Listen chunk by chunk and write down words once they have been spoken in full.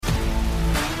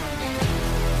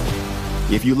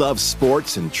If you love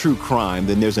sports and true crime,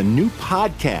 then there's a new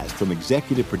podcast from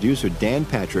executive producer Dan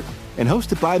Patrick and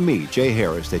hosted by me, Jay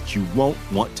Harris, that you won't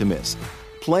want to miss.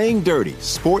 Playing Dirty: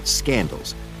 Sports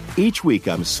Scandals. Each week,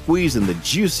 I'm squeezing the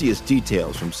juiciest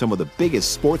details from some of the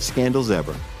biggest sports scandals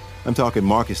ever. I'm talking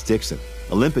Marcus Dixon,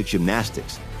 Olympic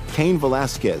gymnastics, Cain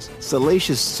Velasquez,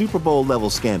 salacious Super Bowl-level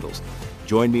scandals.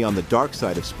 Join me on the dark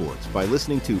side of sports by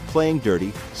listening to Playing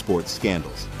Dirty: Sports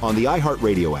Scandals on the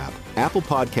iHeartRadio app, Apple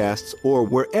Podcasts, or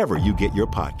wherever you get your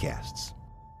podcasts.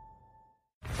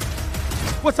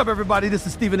 What's up, everybody? This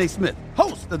is Stephen A. Smith,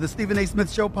 host of the Stephen A.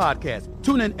 Smith Show podcast.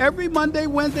 Tune in every Monday,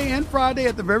 Wednesday, and Friday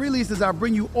at the very least as I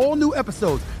bring you all new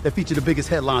episodes that feature the biggest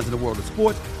headlines in the world of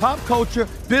sports, pop culture,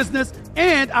 business,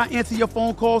 and I answer your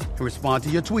phone calls and respond to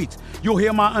your tweets. You'll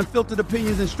hear my unfiltered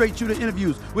opinions and straight-shooter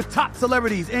interviews with top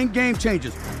celebrities and game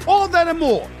changers. All that and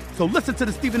more. So listen to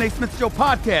the Stephen A. Smith Show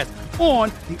podcast on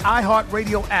the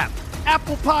iHeartRadio app,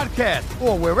 Apple Podcasts,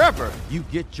 or wherever you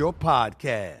get your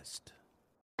podcast.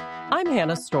 I'm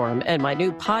Hannah Storm, and my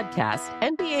new podcast,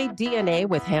 NBA DNA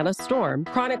with Hannah Storm,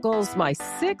 chronicles my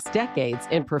 6 decades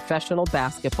in professional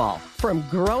basketball. From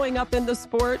growing up in the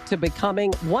sport to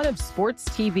becoming one of sports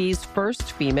TV's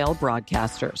first female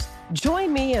broadcasters.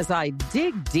 Join me as I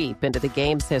dig deep into the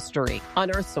game's history,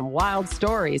 unearth some wild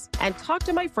stories, and talk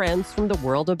to my friends from the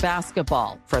world of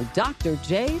basketball, from Dr.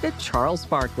 J to Charles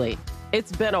Barkley.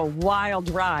 It's been a wild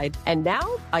ride, and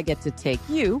now I get to take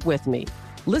you with me.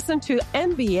 Listen to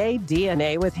NBA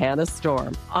DNA with Hannah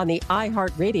Storm on the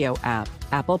iHeartRadio app,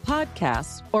 Apple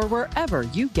Podcasts, or wherever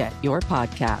you get your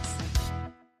podcasts.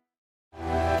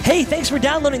 Hey, thanks for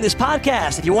downloading this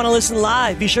podcast. If you want to listen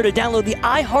live, be sure to download the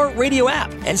iHeartRadio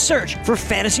app and search for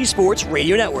Fantasy Sports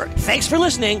Radio Network. Thanks for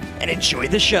listening and enjoy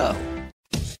the show.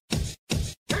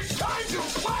 It's time to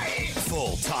play!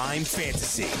 Full-time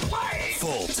fantasy. Play!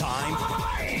 Full-time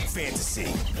fantasy.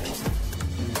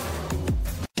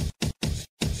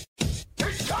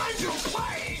 Time to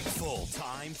play!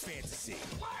 Full-time fantasy.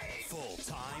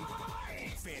 Full-time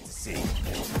fantasy.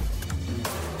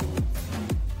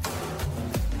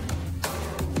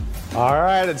 All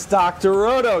right, it's Dr.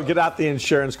 Roto. Get out the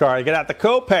insurance card. Get out the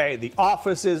copay. The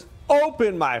office is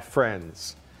open, my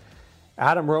friends.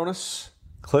 Adam Ronis,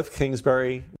 Cliff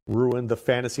Kingsbury ruined the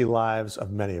fantasy lives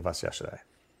of many of us yesterday.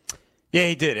 Yeah,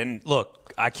 he did. And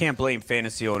look, I can't blame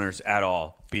fantasy owners at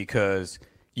all because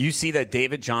you see that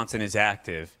David Johnson is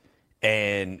active,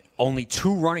 and only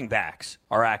 2 running backs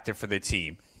are active for the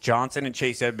team, Johnson and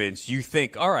Chase Edmonds. You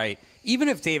think, all right, even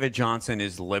if David Johnson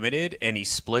is limited and he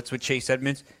splits with Chase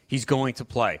Edmonds, he's going to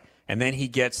play. And then he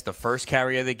gets the first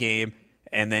carry of the game,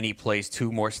 and then he plays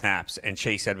 2 more snaps, and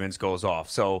Chase Edmonds goes off.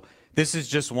 So this is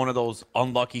just one of those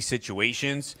unlucky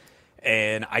situations,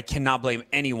 and I cannot blame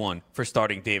anyone for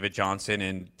starting David Johnson.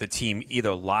 And the team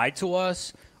either lied to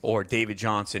us, or David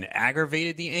Johnson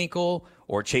aggravated the ankle,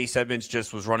 or Chase Edmonds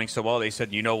just was running so well, they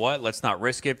said, you know what, let's not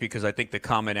risk it, because I think the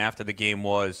comment after the game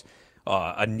was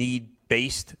a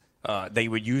need-based, they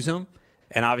would use him.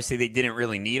 And obviously they didn't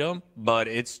really need him, but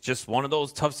it's just one of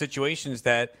those tough situations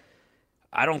that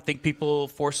I don't think people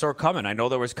foresaw coming. I know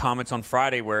there was comments on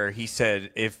Friday where he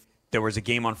said if there was a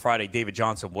game on Friday, David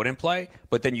Johnson wouldn't play,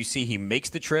 but then you see he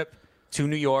makes the trip to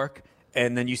New York,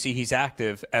 and then you see he's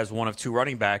active as one of 2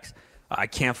 running backs. I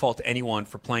can't fault anyone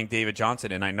for playing David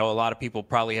Johnson, and I know a lot of people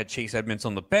probably had Chase Edmonds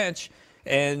on the bench.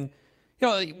 And, you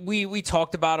know, we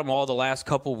talked about him all the last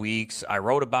couple weeks. I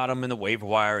wrote about him in the waiver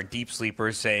wire and Deep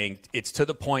Sleepers, saying it's to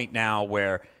the point now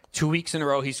where 2 weeks in a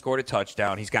row he scored a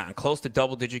touchdown. He's gotten close to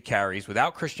double-digit carries.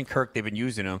 Without Christian Kirk, they've been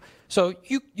using him. So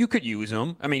you could use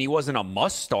him. I mean, he wasn't a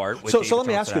must-start. So let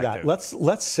me ask you that.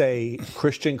 Let's say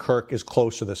Christian Kirk is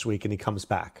closer this week and he comes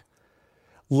back.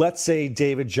 Let's say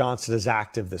David Johnson is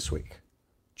active this week.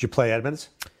 Did you play Edmonds?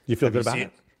 Do you feel good about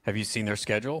it? Have you seen their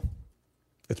schedule?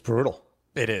 It's brutal.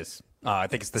 It is. I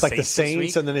think it's Saints like the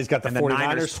Saints, and then he's got the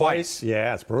 49ers twice.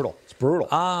 Yeah, it's brutal. It's brutal.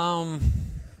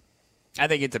 I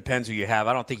think it depends who you have.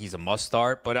 I don't think he's a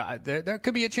must-start, but there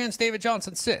could be a chance David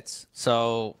Johnson sits.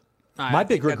 So my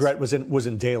big regret was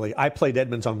in daily. I played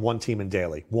Edmonds on one team in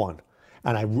daily,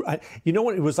 and I you know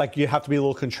what? It was like you have to be a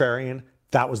little contrarian.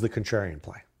 That was the contrarian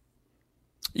play.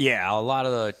 Yeah, a lot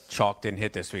of the chalk didn't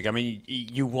hit this week. I mean,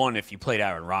 you won if you played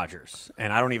Aaron Rodgers,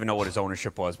 and I don't even know what his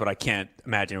ownership was, but I can't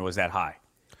imagine it was that high.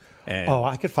 And,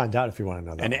 I could find out if you want to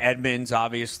know that. And Edmonds,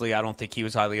 obviously, I don't think he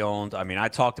was highly owned. I mean, I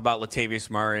talked about Latavius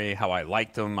Murray, how I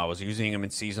liked him. I was using him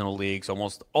in seasonal leagues.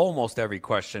 Almost every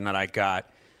question that I got,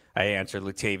 I answered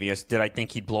Latavius. Did I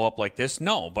think he'd blow up like this?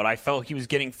 No, but I felt he was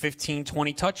getting 15,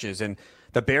 20 touches, and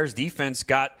the Bears defense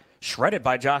got shredded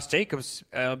by Josh Jacobs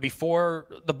before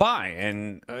the bye,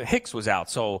 and Hicks was out.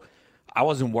 So I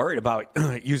wasn't worried about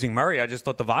using Murray. I just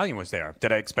thought the volume was there.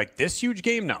 Did I expect this huge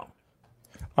game? No. All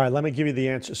right, let me give you the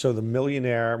answer. So the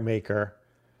millionaire maker,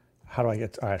 how do I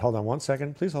get? All right, hold on 1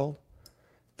 second. Please hold.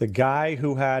 The guy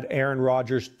who had Aaron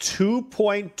Rodgers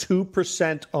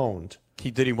 2.2% owned.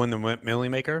 Did he win the Millie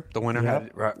Maker? The winner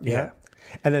had Yeah.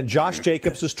 And then Josh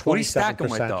Jacobs is 27%. What do you stack him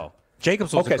with, though?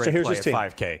 Jacobs was a great here's play his team.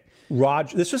 at 5K.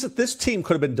 This team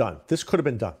could have been done. This could have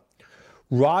been done.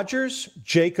 Rodgers,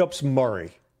 Jacobs,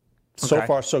 Murray. So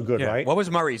far, so good, right? What was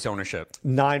Murray's ownership?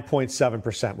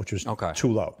 9.7%, which was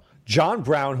too low. John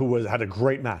Brown, who had a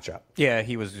great matchup. Yeah,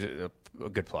 he was a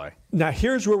good play. Now,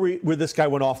 here's where this guy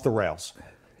went off the rails.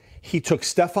 He took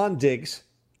Stephon Diggs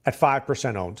at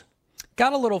 5% owned.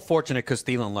 Got a little fortunate because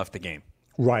Thielen left the game.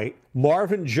 Right.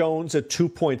 Marvin Jones at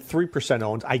 2.3%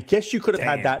 owned. I guess you could have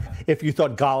had that if you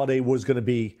thought Golladay was going to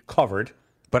be covered.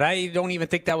 But I don't even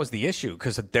think that was the issue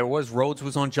because Rhodes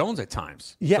was on Jones at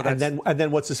times. Yeah, so and then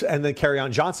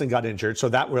Kerryon Johnson got injured, so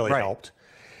that really helped.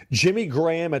 Jimmy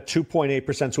Graham at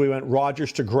 2.8%, so we went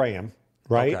Rodgers to Graham,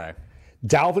 right? Okay.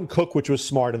 Dalvin Cook, which was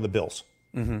smart in the Bills.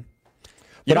 Mm-hmm.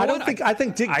 But I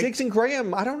think Diggs and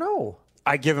Graham, I don't know.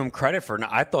 I give him credit for.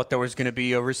 I thought there was going to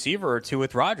be a receiver or two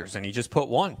with Rodgers, and he just put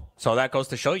one. So that goes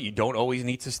to show you don't always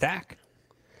need to stack.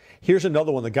 Here's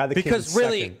another one. The guy that came in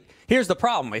second. Here's the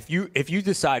problem. If you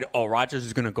decide, Rodgers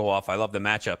is going to go off, I love the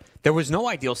matchup. There was no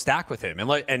ideal stack with him.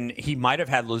 And he might have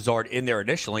had Lazard in there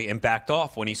initially and backed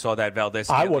off when he saw that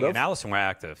Valdez-Scantling and Allison were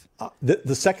active.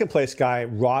 The second place guy,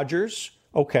 Rodgers,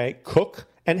 okay. Cook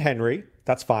and Henry,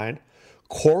 that's fine.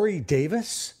 Corey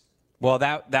Davis? Well,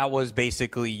 that was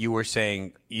basically you were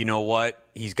saying, you know what?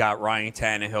 He's got Ryan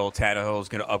Tannehill. Tannehill is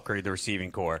going to upgrade the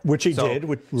receiving core. Which he did.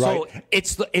 Right. So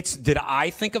it's did I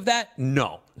think of that?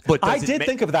 No. But I did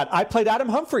think of that. I played Adam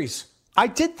Humphries. I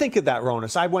did think of that,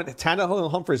 Ronis. I went Tannehill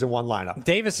and Humphries in one lineup.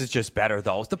 Davis is just better,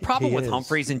 though. The problem with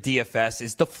Humphries and DFS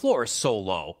is the floor is so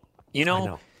low. You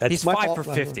know? He's 5 for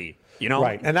 50. You know?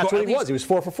 Right. And that's what he was. He was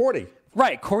 4 for 40.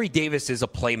 Right. Corey Davis is a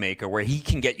playmaker where he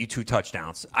can get you 2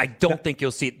 touchdowns. I don't think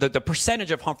you'll see the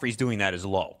percentage of Humphries doing that is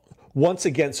low. Once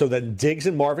again, so then Diggs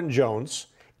and Marvin Jones,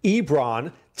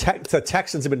 Ebron, the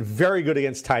Texans have been very good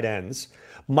against tight ends,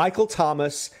 Michael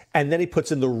Thomas, and then he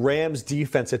puts in the Rams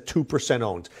defense at 2%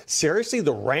 owned. Seriously,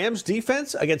 the Rams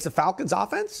defense against the Falcons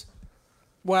offense?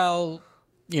 Well,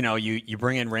 you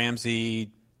bring in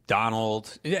Ramsey,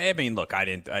 Donald. I mean, look,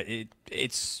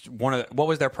 it's one of what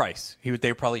was their price?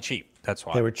 They were probably cheap. That's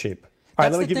why they were cheap. All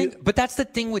right, but that's the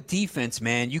thing with defense,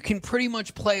 man. You can pretty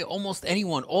much play almost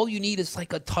anyone. All you need is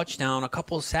like a touchdown, a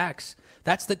couple of sacks.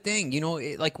 That's the thing.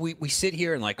 We sit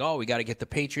here and we got to get the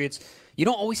Patriots. You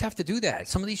don't always have to do that.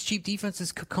 Some of these cheap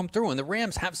defenses could come through, and the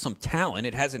Rams have some talent.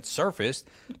 It hasn't surfaced,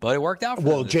 but it worked out for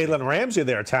them. Well, Jalen Ramsey,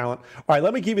 their talent. All right,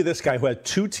 let me give you this guy who had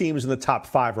 2 teams in the top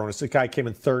 5, Ronis. This guy came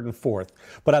in 3rd and 4th,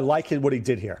 but I like what he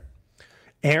did here.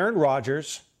 Aaron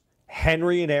Rodgers,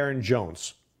 Henry, and Aaron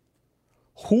Jones.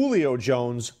 Julio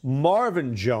Jones,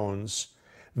 Marvin Jones,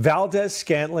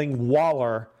 Valdez-Scantling,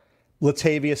 Waller,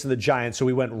 Latavius, and the Giants. So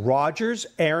we went Rodgers,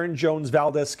 Aaron Jones,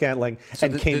 Valdez-Scantling,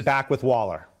 and came back with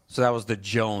Waller. So that was the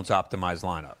Jones optimized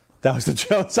lineup. That was the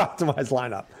Jones optimized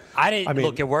lineup.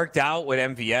 Look, it worked out with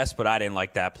MVS, but I didn't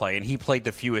like that play. And he played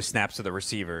the fewest snaps of the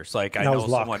receivers.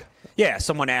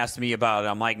 Someone asked me about it.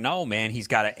 I'm like, no, man, he's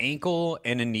got an ankle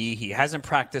and a knee. He hasn't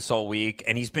practiced all week,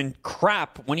 and he's been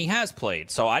crap when he has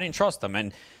played. So I didn't trust him.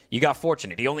 And you got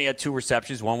fortunate. He only had 2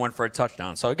 receptions, 1 went for a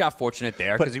touchdown. So he got fortunate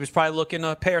there because he was probably looking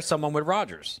to pair someone with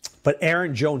Rodgers. But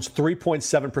Aaron Jones,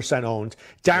 3.7% owned.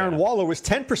 Darren Waller was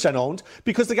 10% owned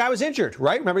because the guy was injured,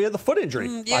 right? Remember, he had the foot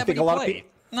injury. I think a lot of people.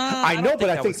 I know, but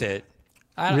I think that was it.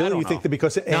 Really? You think that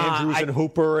because of Andrews and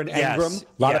Hooper and Ingram, a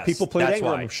lot of people played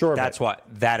Ingram, I'm sure of it. That's why.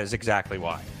 That is exactly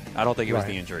why. I don't think it was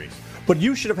the injuries. But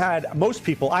you should have had, most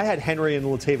people, I had Henry and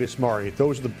Latavius Murray.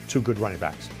 Those are the 2 good running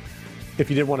backs if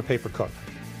you didn't want to pay for Cook.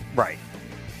 Right.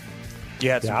 You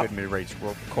had some good mid-range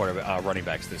running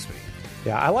backs this week.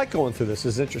 Yeah, I like going through this.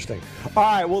 This is interesting. All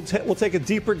right, we'll take a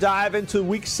deeper dive into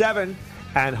Week 7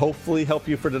 and hopefully help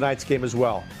you for tonight's game as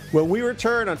well. When we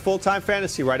return on Full-Time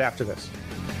Fantasy right after this.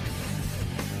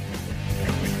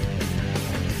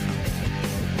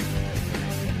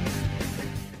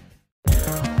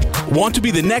 Want to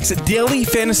be the next daily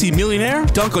fantasy millionaire?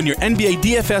 Dunk on your NBA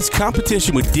DFS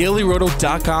competition with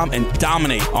DailyRoto.com and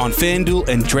dominate on FanDuel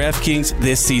and DraftKings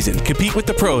this season. Compete with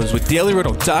the pros with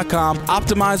DailyRoto.com,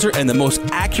 Optimizer, and the most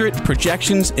accurate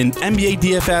projections in NBA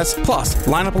DFS, plus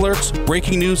lineup alerts,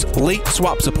 breaking news, late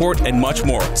swap support, and much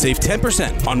more. Save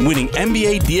 10% on winning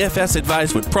NBA DFS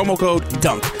advice with promo code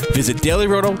DUNK. Visit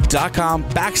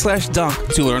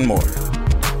DailyRoto.com/dunk to learn more.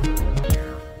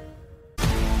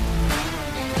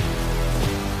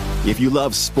 If you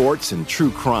love sports and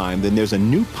true crime, then there's a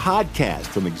new podcast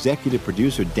from executive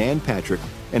producer Dan Patrick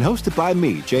and hosted by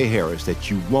me, Jay Harris,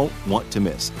 that you won't want to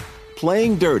miss.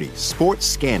 Playing Dirty: Sports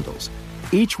Scandals.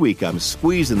 Each week, I'm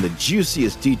squeezing the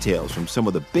juiciest details from some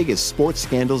of the biggest sports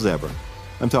scandals ever.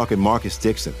 I'm talking Marcus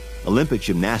Dixon, Olympic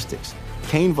gymnastics,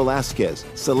 Cain Velasquez,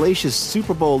 salacious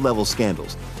Super Bowl-level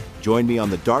scandals. Join me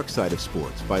on the dark side of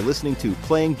sports by listening to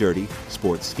Playing Dirty: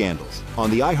 Sports Scandals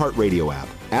on the iHeartRadio app,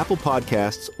 Apple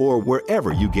Podcasts, or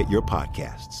wherever you get your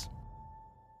podcasts.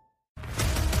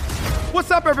 What's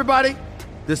up, everybody?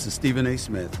 This is Stephen A.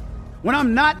 Smith. When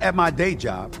I'm not at my day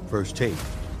job, First Take,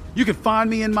 you can find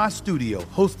me in my studio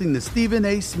hosting the Stephen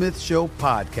A. Smith Show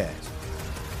podcast.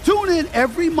 Tune in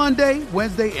every Monday,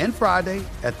 Wednesday, and Friday,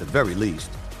 at the very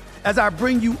least, as I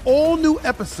bring you all new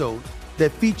episodes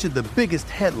that feature the biggest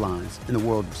headlines in the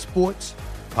world of sports,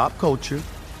 pop culture,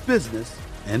 business,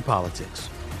 and politics.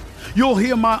 You'll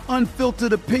hear my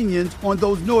unfiltered opinions on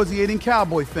those nauseating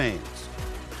Cowboy fans,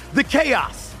 the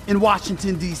chaos in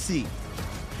Washington, D.C.,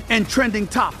 and trending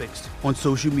topics on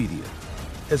social media,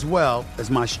 as well as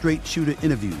my straight shooter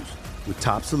interviews with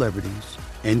top celebrities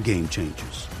and game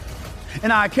changers.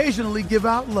 And I occasionally give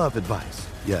out love advice.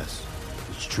 Yes,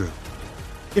 it's true.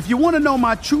 If you want to know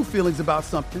my true feelings about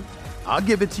something, I'll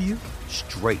give it to you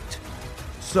straight.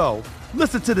 So,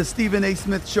 listen to the Stephen A.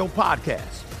 Smith Show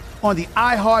podcast on the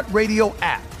iHeartRadio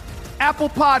app, Apple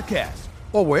Podcasts,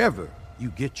 or wherever you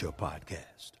get your podcast.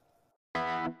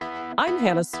 I'm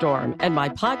Hannah Storm, and my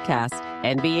podcast,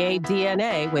 NBA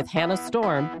DNA with Hannah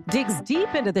Storm, digs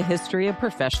deep into the history of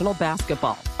professional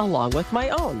basketball, along with my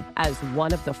own, as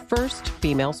one of the first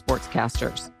female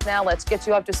sportscasters. Now let's get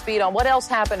you up to speed on what else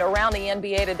happened around the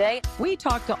NBA today. We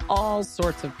talk to all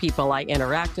sorts of people I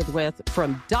interacted with,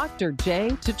 from Dr.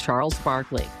 J to Charles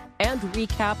Barkley, and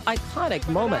recap iconic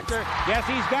moments. Yes,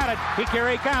 he's got it.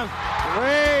 Here he comes.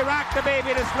 Way rock the baby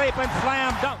to sleep and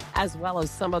slam dunk. As well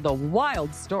as some of the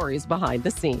wild stories behind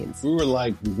the scenes. We were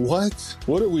like, what?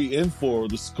 What are we in for?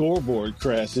 The scoreboard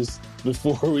crashes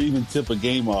before we even tip a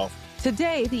game off.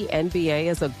 Today, the NBA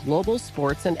is a global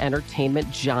sports and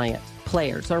entertainment giant.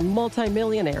 Players are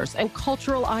multimillionaires and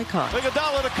cultural icons.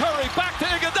 Iguodala to Curry, back to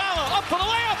Iguodala, up for the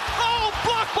layup. Oh,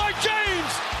 blocked by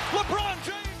James. LeBron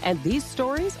James. And these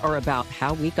stories are about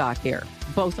how we got here,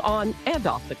 both on and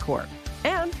off the court.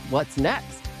 And what's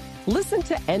next? Listen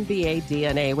to NBA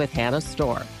DNA with Hannah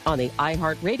Storm on the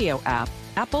iHeartRadio app,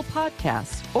 Apple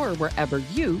Podcasts, or wherever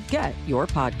you get your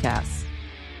podcasts.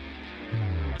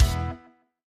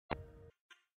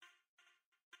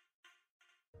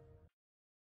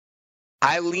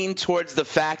 I lean towards the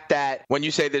fact that when you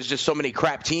say there's just so many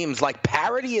crap teams, like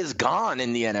parity is gone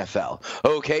in the NFL.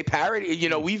 Okay, parity,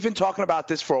 we've been talking about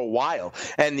this for a while,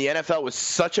 and the NFL was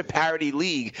such a parity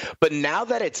league. But now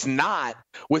that it's not,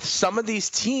 with some of these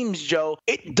teams, Joe,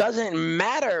 it doesn't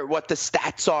matter what the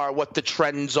stats are, what the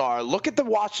trends are. Look at the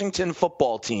Washington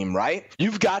football team, right?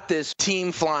 You've got this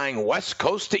team flying West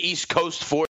Coast to East Coast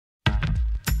for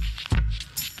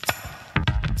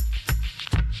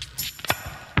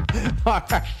All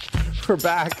right, we're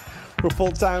back for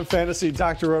Full-Time Fantasy.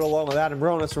 Dr. Roto along with Adam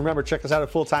Ronis. Remember, check us out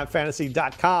at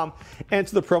fulltimefantasy.com.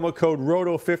 Enter the promo code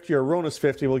ROTO50 or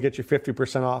RONUS50. We'll get you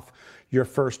 50% off your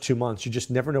first 2 months. You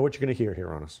just never know what you're going to hear here,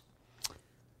 Ronis.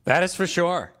 That is for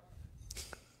sure.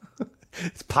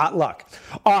 It's pot luck.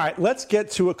 All right, let's get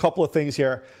to a couple of things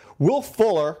here. Will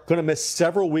Fuller going to miss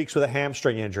several weeks with a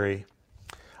hamstring injury.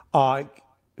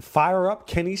 Fire up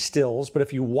Kenny Stills, but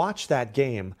if you watch that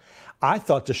game, I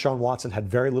thought Deshaun Watson had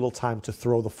very little time to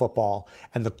throw the football,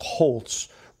 and the Colts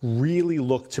really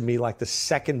look to me like the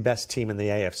second best team in the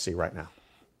AFC right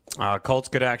now. Colts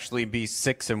could actually be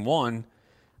 6-1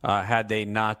 had they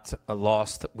not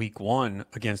lost week 1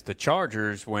 against the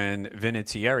Chargers when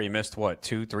Vinatieri missed,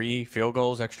 2-3 field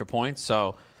goals, extra points.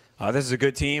 So this is a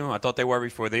good team. I thought they were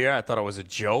before the year. I thought it was a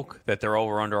joke that their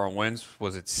over-under on wins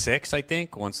was at 6, I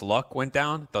think, once Luck went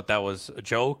down. I thought that was a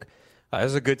joke. This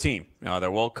is a good team.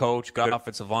 They're well coached, got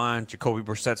offensive line. Jacoby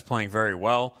Brissett's playing very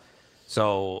well.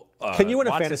 So, can you win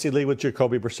a fantasy league with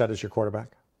Jacoby Brissett as your quarterback?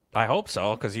 I hope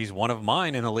so, because he's one of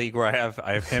mine in a league where I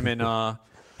have him and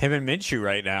Minshew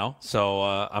right now. So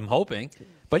I'm hoping.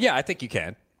 But yeah, I think you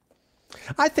can.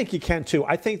 I think you can, too.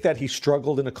 I think that he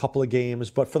struggled in a couple of games,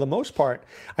 but for the most part,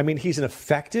 I mean, he's an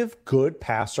effective, good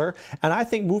passer, and I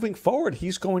think moving forward,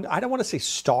 he's going, I don't want to say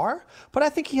star, but I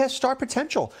think he has star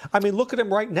potential. I mean, look at him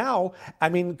right now. I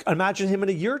mean, imagine him in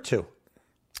a year or two.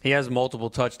 He has multiple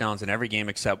touchdowns in every game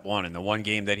except one, and the one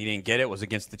game that he didn't get it was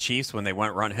against the Chiefs when they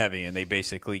went run heavy, and they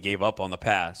basically gave up on the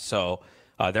pass. So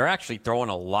they're actually throwing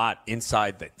a lot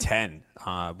inside the 10,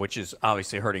 which is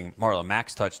obviously hurting Marlon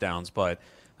Mack's touchdowns, but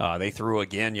They threw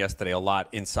again yesterday a lot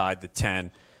inside the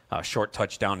 10. Short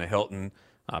touchdown to Hilton.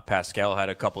 Pascal had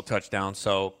a couple touchdowns.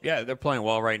 So, yeah, they're playing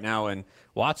well right now. And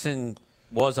Watson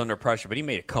was under pressure, but he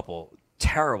made a couple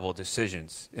terrible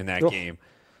decisions in that game.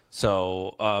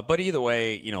 So, but either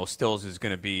way, Stills is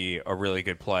going to be a really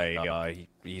good play.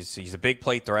 He's a big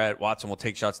play threat. Watson will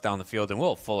take shots down the field. And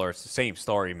Will Fuller, it's the same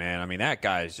story, man. I mean, that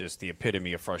guy is just the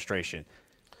epitome of frustration.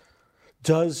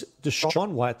 Does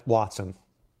Deshaun Watson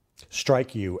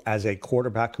strike you as a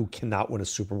quarterback who cannot win a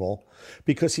Super Bowl?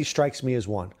 Because he strikes me as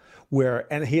one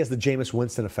and he has the Jameis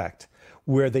Winston effect,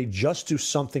 where they just do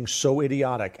something so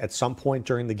idiotic at some point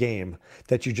during the game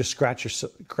that you just scratch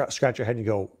your head and you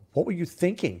go, what were you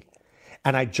thinking?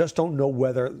 And I just don't know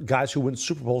whether guys who win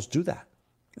Super Bowls do that.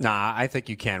 Nah, I think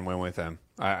you can win with him.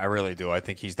 I really do. I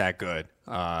think he's that good.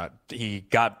 He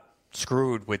got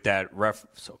screwed with that ref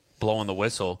blowing the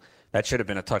whistle. That should have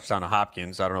been a touchdown to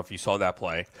Hopkins. I don't know if you saw that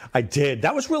play. I did.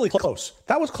 That was really close.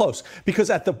 That was close because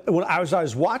when I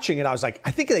was watching it, I was like,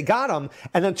 I think they got him.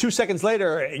 And then 2 seconds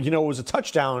later, it was a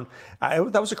touchdown.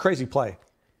 That was a crazy play.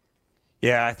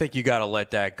 Yeah, I think you got to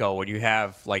let that go. When you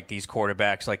have like these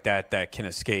quarterbacks like that can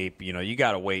escape, you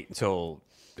got to wait until.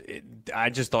 I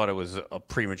just thought it was a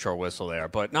premature whistle there.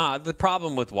 But nah, the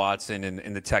problem with Watson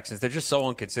and the Texans, they're just so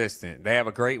inconsistent. They have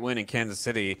a great win in Kansas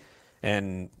City,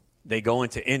 and they go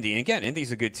into Indy. And again,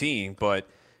 Indy's a good team, but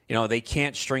they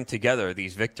can't string together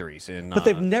these victories. And but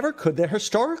they've never could. They're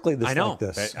historically like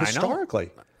this. Historically,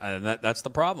 and that's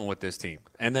the problem with this team.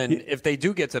 And then if they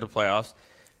do get to the playoffs,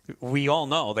 we all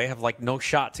know they have like no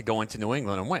shot to go into New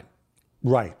England and win.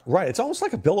 Right. It's almost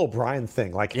like a Bill O'Brien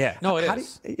thing. Like, yeah, no, it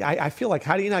is. I feel like,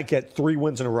 how do you not get 3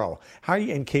 wins in a row? How are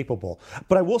you incapable?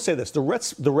 But I will say this: the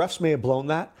refs may have blown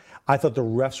that. I thought the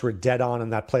refs were dead on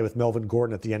in that play with Melvin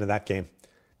Gordon at the end of that game.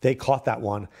 They caught that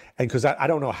one, and because I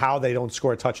don't know how they don't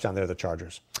score a touchdown there, the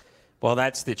Chargers. Well,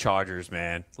 that's the Chargers,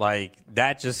 man. Like,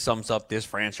 that just sums up this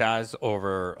franchise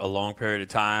over a long period of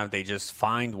time. They just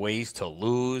find ways to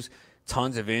lose.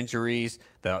 Tons of injuries.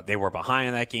 They were behind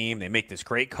in that game. They make this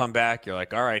great comeback. You're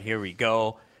like, all right, here we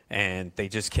go. And they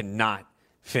just cannot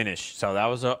finish. So that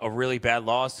was a really bad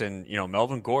loss. And,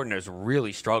 Melvin Gordon has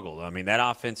really struggled. I mean, that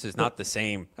offense is not the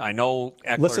same. I know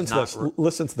Eckler's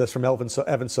Listen to this from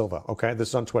Evan Silva, okay? This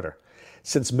is on Twitter.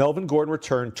 Since Melvin Gordon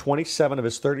returned, 27 of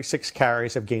his 36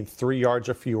 carries have gained 3 yards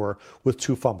or fewer with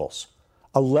 2 fumbles.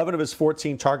 11 of his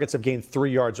 14 targets have gained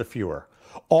 3 yards or fewer.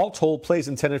 All told, plays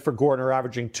intended for Gordon are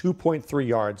averaging 2.3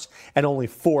 yards, and only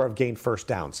 4 have gained first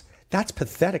downs. That's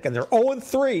pathetic, and they're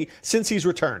 0-3 since he's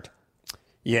returned.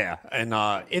 Yeah, and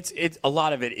it's a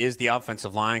lot of it is the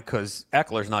offensive line because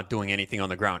Eckler's not doing anything on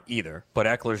the ground either. But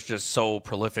Eckler's just so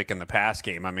prolific in the pass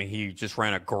game. I mean, he just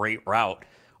ran a great route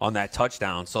on that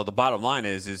touchdown. So the bottom line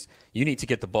is you need to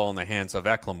get the ball in the hands of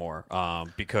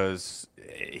Eckler because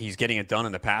he's getting it done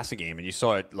in the passing game. And you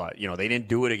saw it, they didn't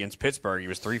do it against Pittsburgh. He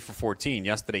was 3 for 14.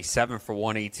 Yesterday, 7 for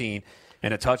 118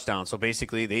 and a touchdown. So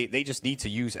basically, they just need to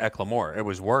use Eckler more. It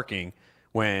was working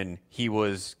when he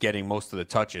was getting most of the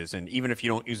touches. And even if you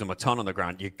don't use him a ton on the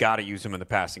ground, you got to use him in the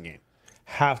passing game.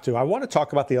 Have to. I want to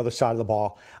talk about the other side of the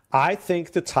ball. I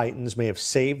think the Titans may have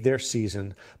saved their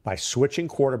season by switching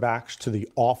quarterbacks to the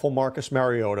awful Marcus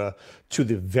Mariota to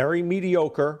the very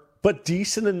mediocre but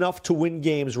decent enough to win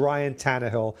games Ryan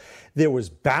Tannehill. There was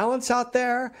balance out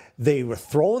there. They were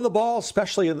throwing the ball,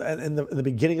 especially in the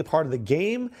beginning part of the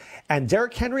game. And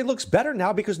Derrick Henry looks better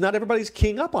now because not everybody's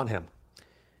keying up on him.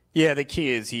 Yeah, the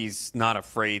key is he's not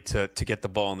afraid to get the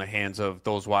ball in the hands of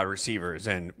those wide receivers.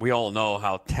 And we all know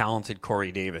how talented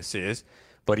Corey Davis is,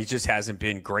 but he just hasn't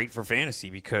been great for fantasy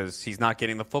because he's not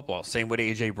getting the football. Same with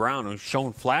A.J. Brown, who's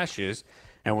shown flashes,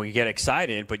 and we get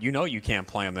excited, but you can't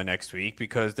play him the next week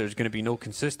because there's going to be no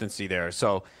consistency there.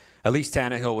 So at least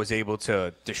Tannehill was able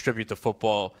to distribute the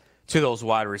football to those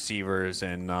wide receivers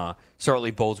and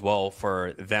certainly bodes well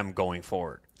for them going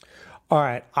forward. All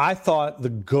right. I thought the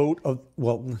GOAT of,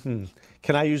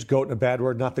 can I use GOAT in a bad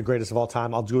word? Not the greatest of all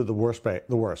time. I'll do the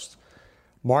worst.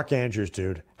 Mark Andrews,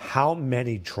 dude. How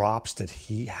many drops did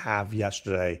he have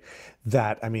yesterday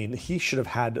he should have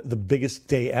had the biggest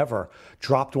day ever.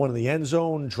 Dropped one in the end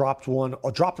zone, dropped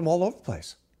them all over the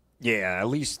place. Yeah, at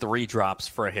least 3 drops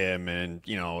for him. And,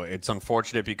 it's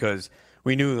unfortunate because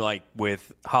we knew,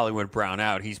 with Hollywood Brown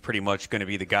out, he's pretty much going to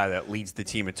be the guy that leads the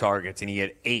team in targets, and he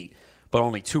had 8. But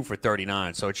only 2 for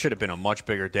 39, so it should have been a much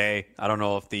bigger day. I don't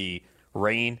know if the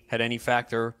rain had any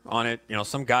factor on it.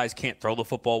 Some guys can't throw the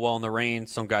football well in the rain.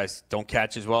 Some guys don't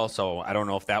catch as well, so I don't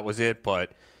know if that was it.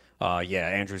 But,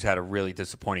 Andrews had a really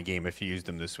disappointing game if you used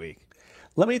him this week.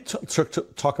 Let me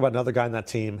talk about another guy on that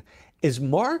team, Is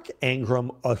Mark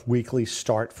Ingram a weekly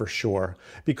start for sure?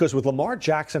 Because with Lamar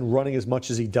Jackson running as much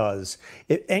as he does,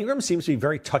 Ingram seems to be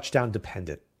very touchdown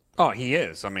dependent. Oh, he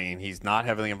is. I mean, he's not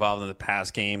heavily involved in the pass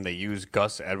game. They use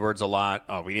Gus Edwards a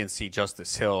lot. We didn't see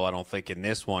Justice Hill, I don't think, in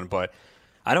this one. But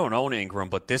I don't own Ingram,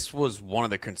 but this was one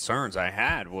of the concerns I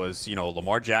had was,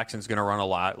 Lamar Jackson's going to run a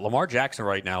lot. Lamar Jackson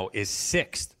right now is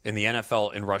 6th in the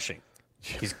NFL in rushing.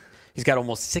 He's got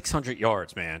almost 600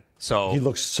 yards, man. So he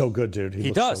looks so good, dude. He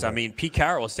does. So I mean, Pete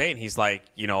Carroll was saying, he's like,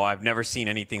 I've never seen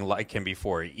anything like him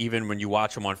before. Even when you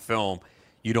watch him on film,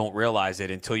 you don't realize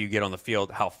it until you get on the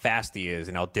field how fast he is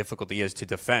and how difficult he is to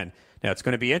defend. Now, it's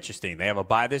going to be interesting. They have a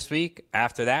bye this week.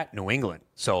 After that, New England.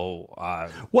 So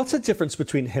what's the difference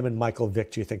between him and Michael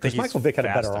Vick, do you think? Because Michael Vick had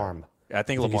a better arm. I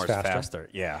think Lamar's faster.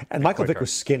 Yeah. And Michael Vick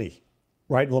was skinny,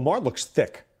 right? Lamar looks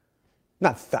thick.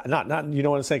 Not you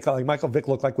know what I'm saying? Like Michael Vick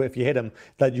looked like if you hit him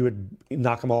that you would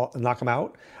knock him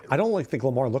out. I don't really think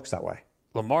Lamar looks that way.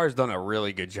 Lamar's done a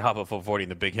really good job of avoiding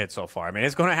the big hit so far. I mean,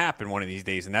 it's going to happen one of these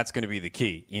days, and that's going to be the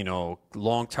key.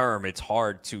 Long term, it's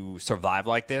hard to survive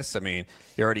like this. I mean,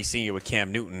 you're already seeing it with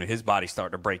Cam Newton. His body's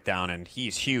starting to break down, and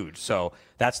he's huge. So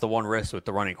that's the one risk with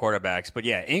the running quarterbacks. But,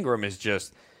 yeah, Ingram is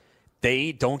just –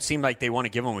 they don't seem like they want to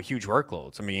give him a huge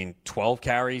workload. I mean, 12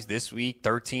 carries this week,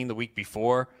 13 the week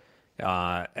before.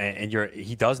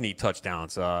 He does need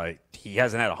touchdowns. He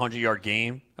hasn't had a 100-yard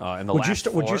game in the last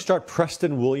 4. Would you start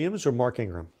Preston Williams or Mark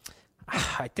Ingram?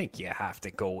 I think you have to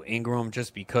go Ingram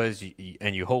just because,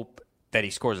 you hope that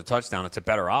he scores a touchdown. It's a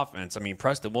better offense. I mean,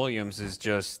 Preston Williams is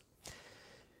just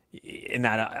in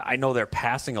that I know they're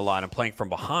passing a lot and playing from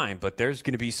behind, but there's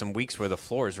going to be some weeks where the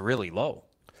floor is really low.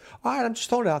 All right, I'm just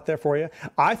throwing it out there for you.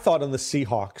 I thought on the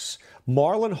Seahawks,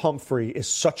 Marlon Humphrey is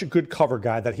such a good cover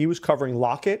guy that he was covering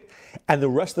Lockett, and the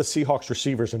rest of the Seahawks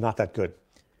receivers are not that good.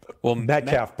 Well,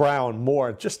 Metcalf, Brown,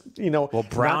 Moore, just, Well,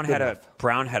 Brown had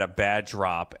a bad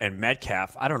drop, and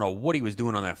Metcalf, I don't know what he was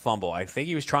doing on that fumble. I think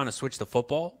he was trying to switch the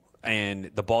football,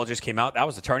 and the ball just came out. That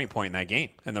was a turning point in that game,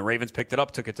 and the Ravens picked it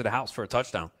up, took it to the house for a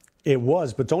touchdown. It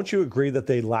was, but don't you agree that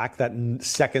they lack that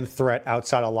second threat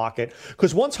outside of Lockett?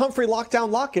 Because once Humphrey locked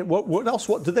down Lockett, what else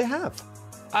did they have?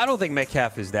 I don't think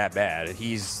Metcalf is that bad.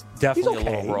 He's definitely a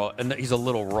little raw. And he's a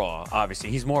little raw, obviously.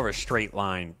 He's more of a straight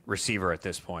line receiver at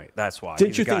this point. That's why.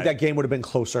 Didn't you think that game would have been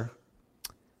closer?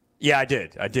 Yeah, I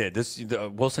did.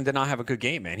 Wilson did not have a good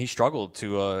game, man. He struggled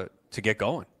to get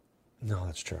going. No,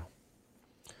 that's true.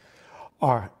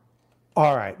 All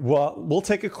right. Well, we'll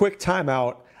take a quick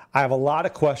timeout. I have a lot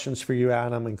of questions for you,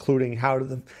 Adam, including how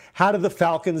did the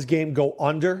Falcons game go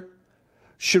under?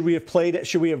 Should we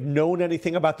have known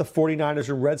anything about the 49ers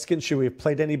and Redskins? Should we have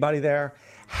played anybody there?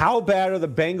 How bad are the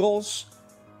Bengals?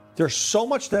 There's so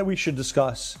much that we should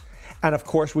discuss. And, of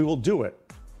course, we will do it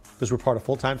because we're part of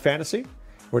Full-Time Fantasy.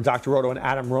 We're Dr. Roto and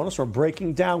Adam Ronis. We're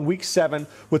breaking down Week 7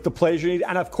 with the plays you need.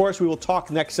 And, of course, we will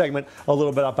talk next segment a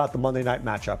little bit about the Monday night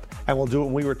matchup. And we'll do it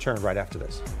when we return right after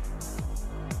this.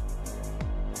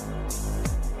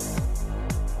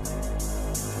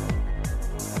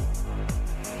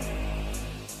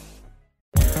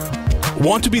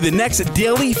 Want to be the next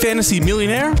daily fantasy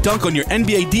millionaire? Dunk on your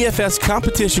NBA DFS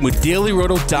competition with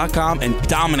DailyRoto.com and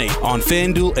dominate on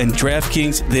FanDuel and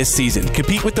DraftKings this season.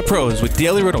 Compete with the pros with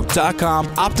DailyRoto.com,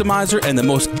 Optimizer, and the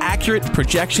most accurate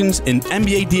projections in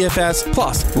NBA DFS,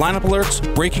 plus lineup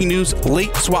alerts, breaking news,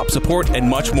 late swap support, and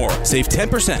much more. Save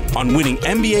 10% on winning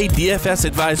NBA DFS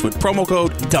advice with promo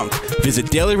code DUNK. Visit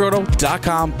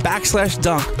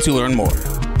DailyRoto.com/dunk to learn more.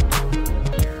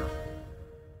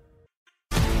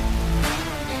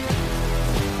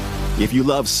 If you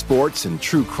love sports and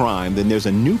true crime, then there's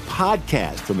a new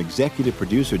podcast from executive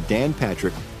producer Dan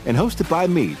Patrick and hosted by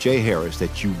me, Jay Harris,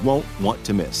 that you won't want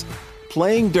to miss.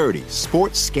 Playing Dirty: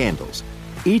 Sports Scandals.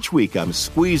 Each week, I'm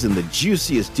squeezing the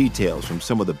juiciest details from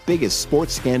some of the biggest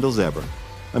sports scandals ever.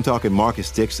 I'm talking Marcus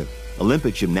Dixon,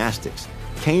 Olympic gymnastics,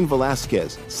 Cain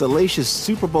Velasquez, salacious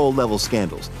Super Bowl-level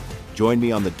scandals. Join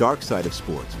me on the dark side of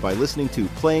sports by listening to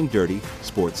Playing Dirty: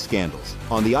 Sports Scandals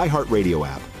on the iHeartRadio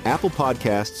app, Apple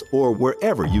Podcasts, or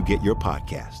wherever you get your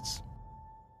podcasts.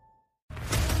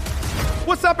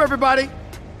 What's up, everybody?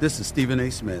 This is Stephen A.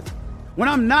 Smith. When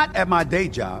I'm not at my day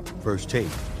job, First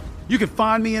Take, you can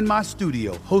find me in my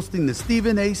studio hosting the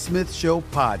Stephen A. Smith Show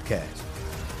podcast.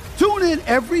 Tune in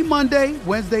every Monday,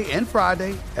 Wednesday, and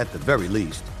Friday, at the very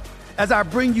least, as I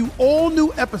bring you all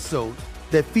new episodes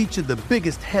that feature the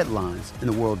biggest headlines in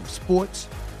the world of sports,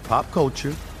 pop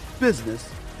culture, business,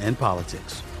 and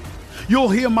politics. You'll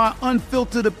hear my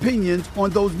unfiltered opinions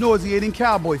on those nauseating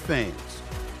Cowboy fans,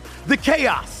 the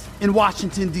chaos in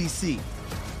Washington, D.C.,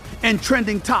 and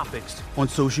trending topics on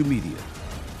social media,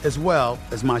 as well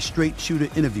as my straight shooter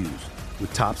interviews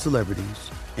with top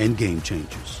celebrities and game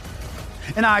changers.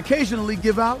 And I occasionally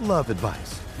give out love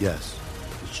advice. Yes,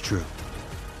 it's true.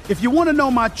 If you want to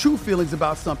know my true feelings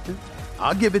about something,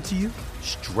 I'll give it to you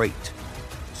straight.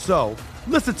 So,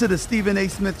 listen to the Stephen A.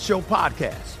 Smith Show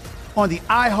podcast on the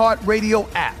iHeartRadio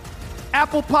app,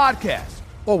 Apple Podcasts,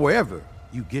 or wherever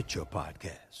you get your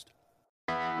podcast.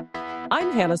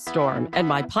 I'm Hannah Storm, and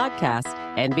my podcast,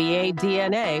 NBA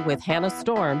DNA with Hannah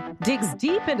Storm, digs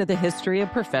deep into the history of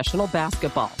professional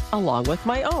basketball, along with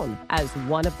my own, as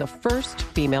one of the first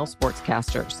female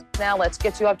sportscasters. Now let's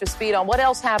get you up to speed on what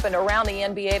else happened around the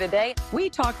NBA today. We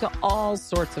talk to all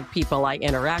sorts of people I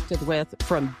interacted with,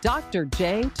 from Dr.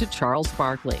 J to Charles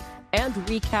Barkley, and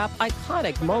recap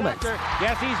iconic moments.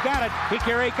 Yes, he's got it.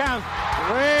 Here he comes.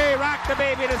 Ray rocked the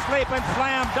baby to sleep and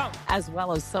slam dunk. As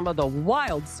well as some of the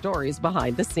wild stories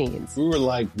behind the scenes. We were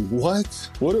like, what?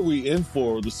 What are we in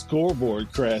for? The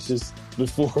scoreboard crashes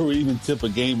before we even tip a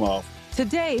game off.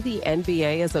 Today, the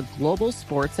NBA is a global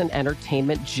sports and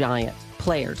entertainment giant.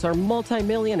 Players are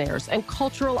multimillionaires and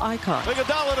cultural icons.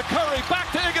 Iguodala to Curry,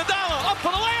 back to Iguodala, up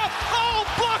for the layup.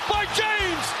 Oh, blocked by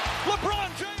James.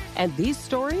 LeBron James. And these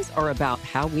stories are about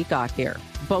how we got here,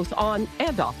 both on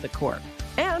and off the court.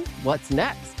 And what's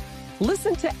next?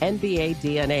 Listen to NBA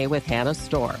DNA with Hannah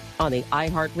Storm on the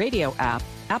iHeartRadio app,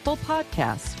 Apple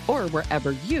Podcasts, or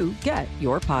wherever you get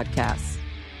your podcasts.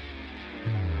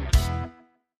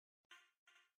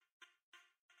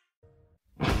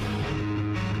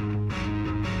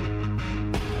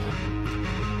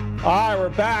 All right, we're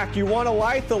back. You want to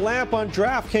light the lamp on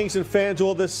DraftKings and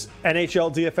FanDuel this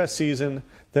NHL DFS season?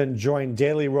 Then join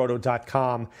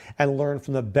dailyroto.com and learn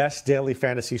from the best daily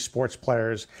fantasy sports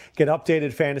players. Get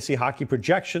updated fantasy hockey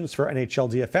projections for NHL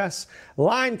DFS,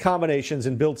 line combinations,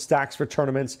 and build stacks for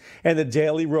tournaments, and the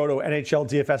Daily Roto NHL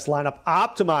DFS lineup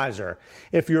optimizer.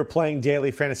 If you're playing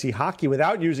daily fantasy hockey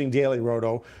without using Daily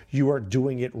Roto, you are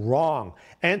doing it wrong.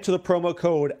 Enter the promo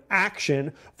code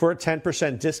ACTION for a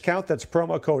 10% discount. That's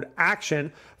promo code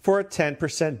ACTION for a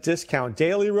 10% discount.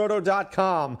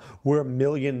 DailyRoto.com, where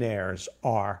millionaires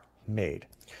are made.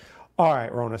 All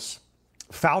right, Ronas.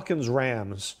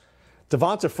 Falcons-Rams.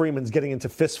 Devonta Freeman's getting into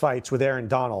fistfights with Aaron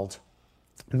Donald.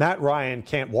 Matt Ryan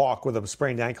can't walk with a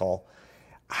sprained ankle.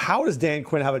 How does Dan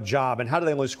Quinn have a job, and how do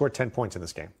they only score 10 points in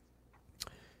this game?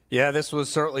 Yeah, this was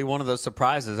certainly one of the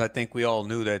surprises. I think we all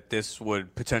knew that this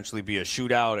would potentially be a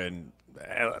shootout, and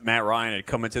Matt Ryan had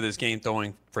come into this game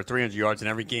throwing for 300 yards in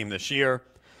every game this year.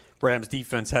 Rams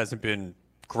defense hasn't been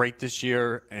great this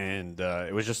year, and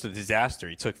it was just a disaster.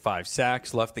 He took 5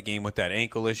 sacks, left the game with that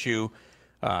ankle issue.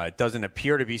 It doesn't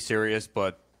appear to be serious,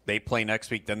 but they play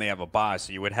next week, then they have a bye,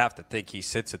 so you would have to think he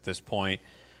sits at this point.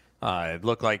 It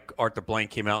looked like Arthur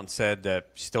Blank came out and said that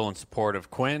he's still in support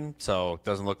of Quinn, so it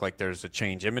doesn't look like there's a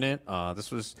change imminent. This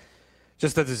was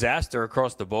just a disaster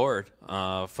across the board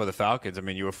for the Falcons. I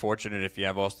mean, you were fortunate if you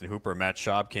have Austin Hooper. Matt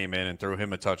Schaub came in and threw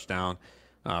him a touchdown.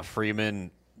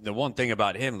 Freeman, the one thing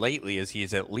about him lately is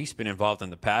he's at least been involved in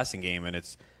the passing game, and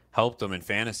it's helped him in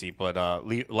fantasy, but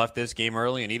left this game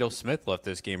early, and Ito Smith left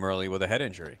this game early with a head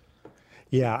injury.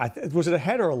 Yeah, was it a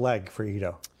head or a leg for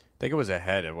Ito? I think it was a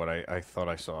head of what I thought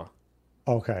I saw.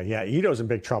 Okay, yeah, Ito's in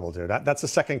big trouble, dude. That's the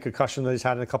second concussion that he's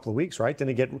had in a couple of weeks, right? Didn't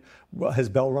he get his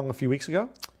bell rung a few weeks ago?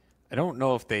 I don't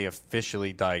know if they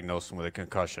officially diagnosed him with a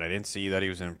concussion. I didn't see that he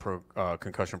was in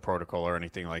concussion protocol or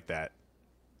anything like that.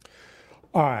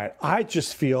 All right, I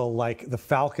just feel like the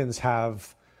Falcons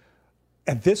have,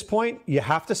 at this point, you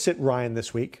have to sit Ryan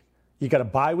this week. You got a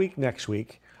bye week next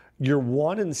week. You're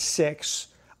 1-6.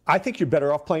 I think you're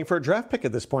better off playing for a draft pick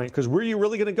at this point, because where are you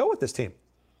really going to go with this team?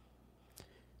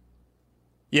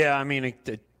 Yeah, I mean,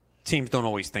 teams don't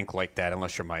always think like that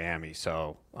unless you're Miami.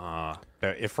 So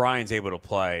if Ryan's able to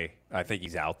play, I think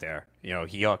he's out there. You know,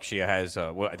 he actually has,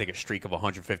 I think, a streak of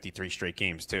 153 straight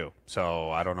games, too. So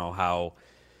I don't know how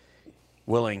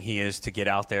willing he is to get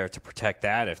out there to protect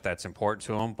that, if that's important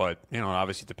to him. But, you know,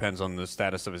 obviously it depends on the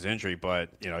status of his injury. But,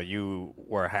 you know, you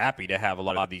were happy to have a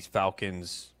lot of these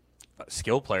Falcons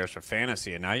skill players for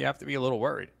fantasy, and now you have to be a little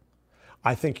worried.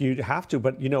 I think you'd have to,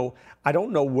 but, you know, I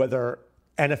don't know whether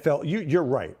NFL, you're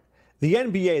right. The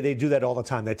NBA, they do that all the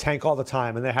time. They tank all the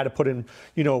time, and they had to put in,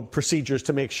 you know, procedures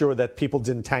to make sure that people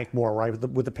didn't tank more, right,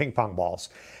 with the ping pong balls.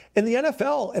 In the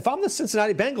NFL, if I'm the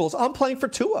Cincinnati Bengals, I'm playing for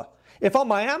Tua. If I'm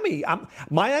Miami,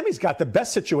 Miami's got the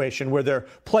best situation where they're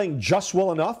playing just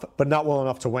well enough, but not well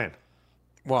enough to win.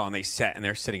 Well, and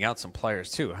they're sitting out some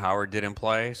players too. Howard didn't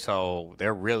play, so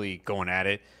they're really going at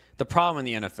it. The problem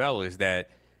in the NFL is that,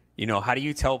 you know, how do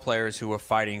you tell players who are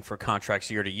fighting for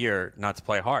contracts year to year not to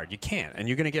play hard? You can't, and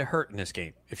you're going to get hurt in this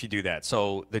game if you do that.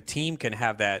 So the team can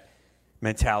have that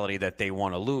mentality that they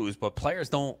want to lose, but players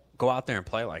don't go out there and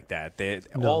play like that.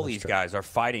 All these guys are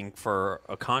fighting for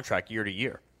a contract year to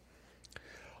year.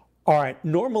 All right.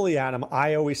 Normally, Adam,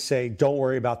 I always say don't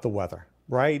worry about the weather,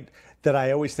 right? That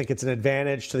I always think it's an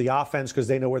advantage to the offense because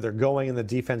they know where they're going and the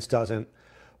defense doesn't.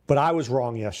 But I was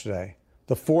wrong yesterday.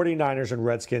 The 49ers and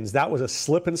Redskins, that was a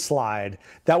slip and slide.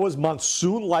 That was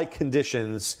monsoon-like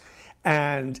conditions,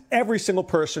 and every single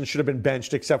person should have been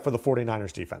benched except for the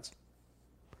 49ers defense.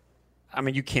 I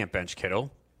mean, you can't bench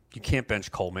Kittle. You can't bench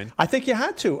Coleman. I think you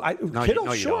had to.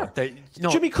 Kittle, sure.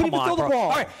 Jimmy couldn't even throw the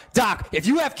ball. All right, Doc, if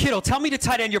you have Kittle, tell me the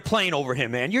tight end you're playing over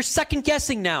him, man. You're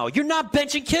second-guessing now. You're not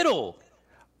benching Kittle.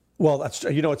 Well, that's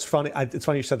it's funny. It's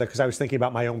funny you said that because I was thinking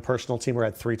about my own personal team where I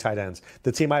had 3 tight ends.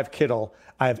 The team I have Kittle,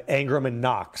 I have Ingram and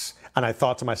Knox, and I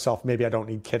thought to myself, maybe I don't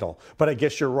need Kittle. But I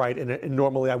guess you're right. And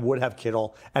normally I would have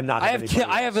Kittle and not have anybody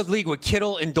else. I have a league with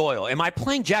Kittle and Doyle. Am I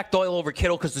playing Jack Doyle over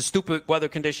Kittle because of the stupid weather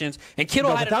conditions? And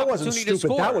Kittle had an opportunity to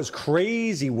score. That was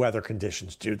crazy weather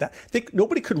conditions, dude.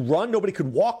 Nobody could run, nobody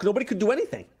could walk, nobody could do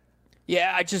anything.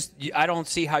 Yeah, I don't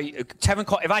see how you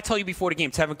if I tell you before the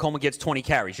game Tevin Coleman gets 20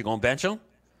 carries, you going to bench him?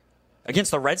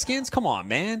 Against the Redskins? Come on,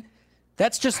 man.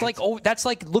 That's just like that's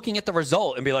like looking at the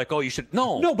result and be like, oh, you should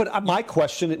no. But my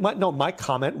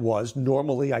comment was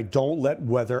normally I don't let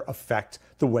weather affect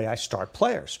the way I start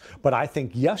players. But I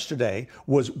think yesterday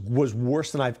was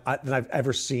worse than I've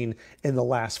ever seen in the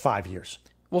last 5 years.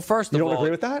 Well, first of all, you don't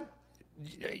agree with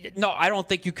that? No, I don't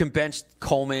think you can bench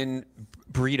Coleman,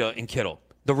 Breida, and Kittle.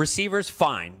 The receivers,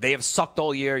 fine. They have sucked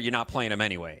all year. You're not playing them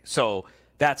anyway. So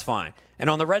that's fine. And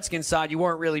on the Redskins side, you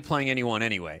weren't really playing anyone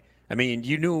anyway. I mean,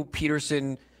 you knew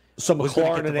Peterson. So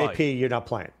McLaurin and AP, you're not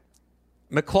playing.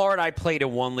 McLaurin, I played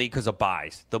in one league because of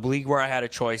buys. The league where I had a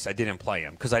choice, I didn't play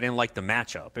him because I didn't like the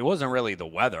matchup. It wasn't really the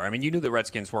weather. I mean, you knew the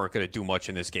Redskins weren't going to do much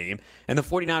in this game. And the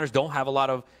 49ers don't have a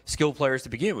lot of skilled players to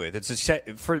begin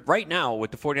with. For right now, with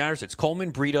the 49ers, it's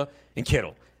Coleman, Breida, and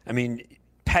Kittle. I mean,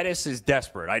 Pettis is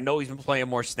desperate. I know he's been playing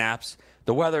more snaps.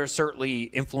 The weather certainly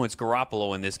influenced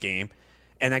Garoppolo in this game.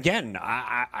 And again,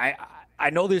 I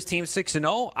know this team's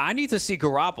 6-0. I need to see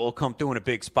Garoppolo come through in a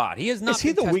big spot. He has not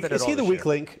been tested at all. Is he the weak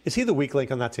link? Is he the weak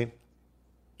link on that team?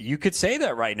 You could say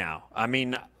that right now. I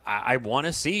mean, I want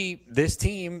to see this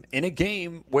team in a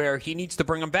game where he needs to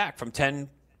bring them back from 10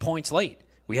 points late.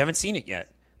 We haven't seen it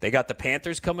yet. They got the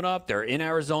Panthers coming up. They're in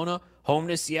Arizona, home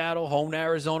to Seattle, home to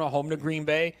Arizona, home to Green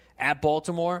Bay, at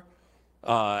Baltimore,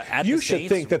 at you the should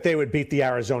Saints. think that they would beat the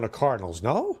Arizona Cardinals,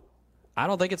 no? I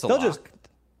don't think it's a lock.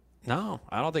 No,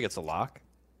 I don't think it's a lock.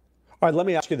 All right, let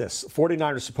me ask you this.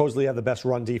 49ers supposedly have the best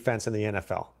run defense in the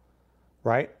NFL,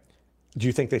 right? Do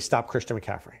you think they stopped Christian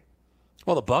McCaffrey?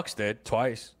 Well, the Bucs did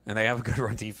twice, and they have a good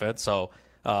run defense. So,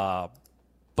 but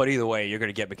either way, you're going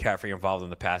to get McCaffrey involved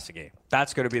in the passing game.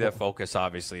 That's going to be their focus,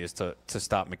 obviously, is to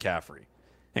stop McCaffrey.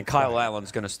 And Kyle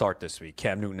Allen's going to start this week.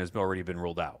 Cam Newton has already been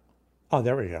ruled out. Oh,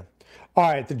 there we go. All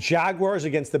right, the Jaguars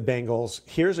against the Bengals.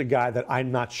 Here's a guy that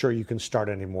I'm not sure you can start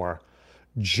anymore.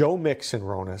 Joe Mixon,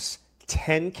 Ronas,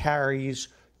 10 carries,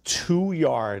 2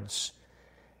 yards.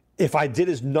 If I did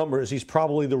his numbers, he's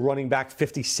probably the running back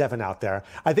 57 out there.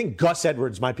 I think Gus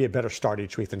Edwards might be a better start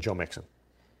each week than Joe Mixon.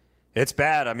 It's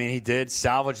bad. I mean, he did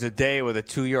salvage the day with a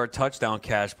 2-yard touchdown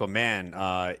catch, but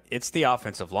man, it's the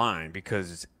offensive line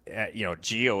because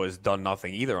Gio has done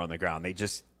nothing either on the ground. They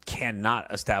just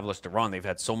cannot establish the run. They've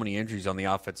had so many injuries on the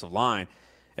offensive line.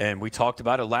 And we talked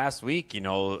about it last week.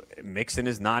 Mixon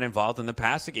is not involved in the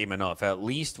passing game enough. At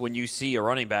least when you see a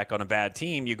running back on a bad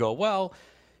team, you go, well,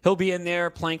 he'll be in there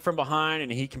playing from behind,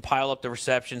 and he can pile up the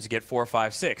receptions, get 4,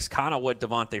 5, 6. Kind of what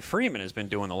Devontae Freeman has been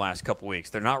doing the last couple weeks.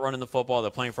 They're not running the football. They're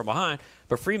playing from behind.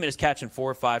 But Freeman is catching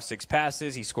 4, 5, 6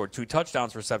 passes. He scored 2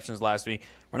 touchdowns receptions last week.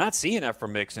 We're not seeing that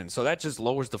from Mixon. So that just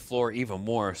lowers the floor even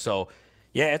more. So,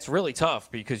 yeah, it's really tough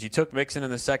because you took Mixon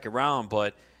in the second round,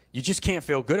 but you just can't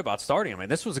feel good about starting him.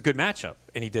 And this was a good matchup,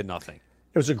 and he did nothing.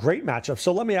 It was a great matchup.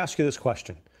 So let me ask you this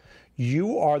question.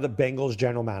 You are the Bengals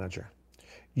general manager.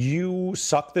 You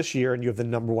suck this year, and you have the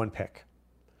number 1 pick.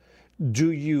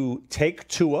 Do you take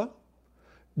Tua?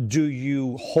 Do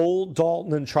you hold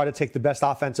Dalton and try to take the best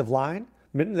offensive line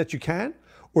that you can?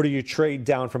 Or do you trade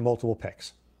down for multiple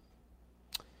picks?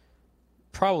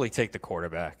 Probably take the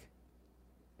quarterback.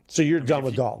 So you're done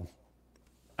with Dalton?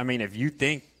 I mean, if you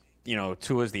think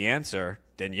Tua's the answer,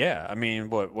 then yeah. I mean,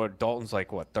 what Dalton's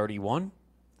like, 31,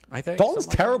 I think? Dalton's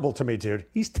terrible to me, dude.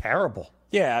 He's terrible.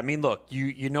 Yeah, I mean, look,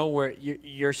 you know where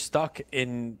you're stuck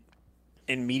in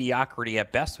mediocrity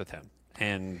at best with him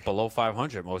and below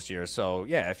 500 most years. So,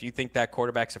 yeah, if you think that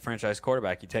quarterback's a franchise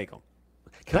quarterback, you take him.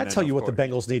 Can I tell you what the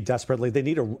Bengals need desperately? They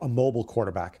need a mobile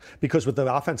quarterback because with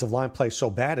the offensive line play so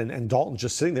bad and Dalton's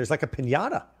just sitting there, it's like a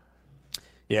piñata.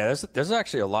 Yeah, there's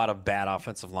actually a lot of bad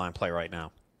offensive line play right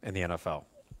now in the NFL.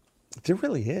 There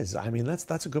really is. I mean,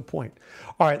 that's a good point.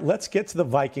 All right, let's get to the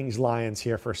Vikings-Lions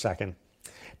here for a second.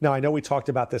 Now, I know we talked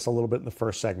about this a little bit in the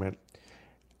first segment.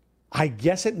 I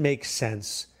guess it makes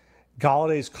sense.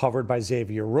 Galladay's covered by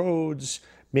Xavier Rhodes.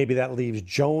 Maybe that leaves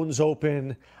Jones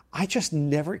open. I just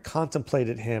never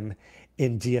contemplated him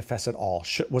in DFS at all.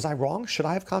 Was I wrong? Should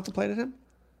I have contemplated him?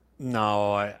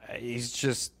 No, he's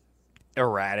just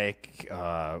erratic.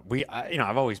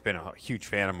 I've always been a huge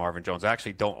fan of Marvin Jones. I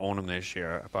actually don't own him this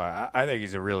year, but I think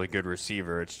he's a really good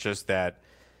receiver. It's just that,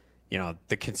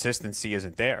 the consistency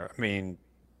isn't there. I mean,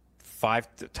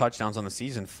 5 touchdowns on the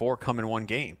season, 4 come in one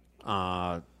game.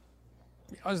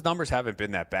 His numbers haven't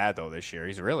been that bad, though, this year.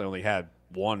 He's really only had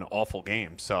one awful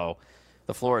game. So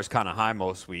the floor is kind of high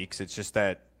most weeks. It's just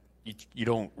that you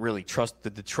don't really trust the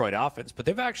Detroit offense. But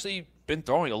they've actually been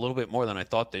throwing a little bit more than I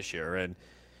thought this year. And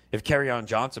if Kerryon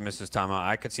Johnson misses time,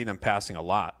 I could see them passing a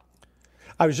lot.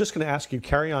 I was just going to ask you,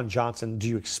 Kerryon Johnson, do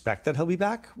you expect that he'll be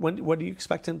back? When do you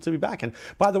expect him to be back? And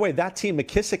by the way, that team,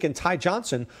 McKissick and Ty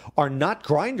Johnson, are not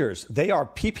grinders. They are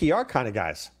PPR kind of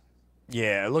guys.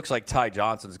 Yeah, it looks like Ty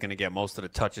Johnson's going to get most of the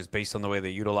touches based on the way they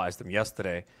utilized him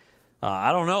yesterday.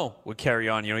 I don't know with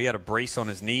Kerryon. He had a brace on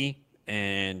his knee,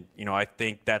 and, I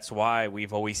think that's why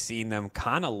we've always seen them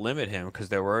kind of limit him because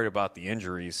they're worried about the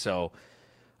injuries. So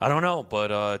I don't know,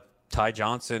 but Ty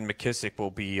Johnson, McKissick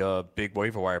will be big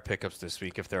waiver wire pickups this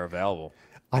week if they're available.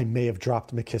 I may have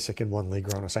dropped McKissick in one league,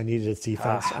 Ronis. I needed his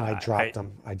defense, and I dropped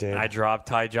him. I did. I dropped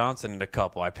Ty Johnson in a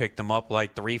couple. I picked him up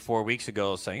like 3-4 weeks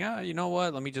ago saying, you know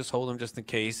what, let me just hold him just in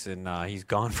case, and he's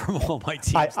gone from all my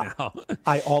teams now.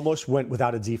 I almost went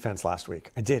without a defense last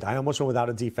week. I did. I almost went without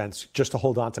a defense just to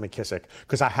hold on to McKissick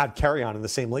because I had Kerryon in the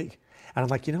same league. And I'm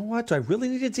like, you know what? Do I really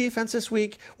need a defense this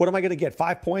week? What am I going to get?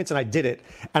 5 points? And I did it.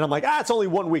 And I'm like, it's only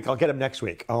 1 week. I'll get him next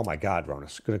week. Oh, my God, Ronis.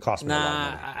 It's going to cost me a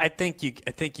lot of money. I think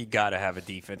you got to have a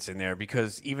defense in there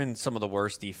because even some of the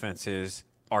worst defenses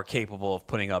are capable of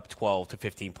putting up 12 to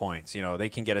 15 points. They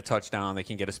can get a touchdown. They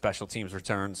can get a special teams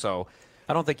return. So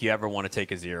I don't think you ever want to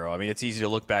take a 0. I mean, it's easy to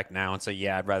look back now and say,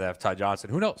 yeah, I'd rather have Ty Johnson.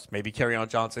 Who knows? Maybe Kerryon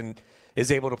Johnson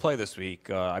is able to play this week.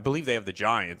 I believe they have the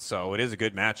Giants, so it is a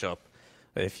good matchup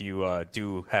if you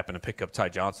do happen to pick up Ty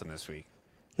Johnson this week.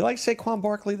 You like Saquon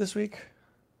Barkley this week?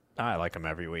 I like him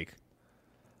every week.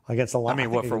 Against the Lions. I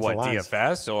mean, what, for what,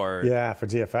 DFS? Or yeah, for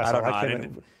DFS. I don't know.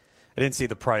 I didn't see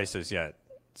the prices yet,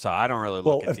 so I don't really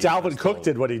look at if Dalvin Cook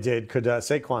did what he did, could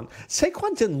Saquon?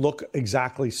 Saquon didn't look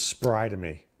exactly spry to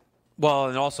me. Well,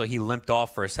 and also he limped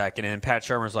off for a second, and Pat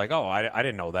Shermer's like, I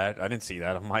didn't know that. I didn't see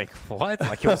that. I'm like, what?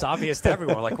 Like, it was obvious to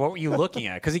everyone. Like, what were you looking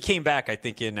at? Because he came back, I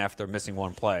think, in after missing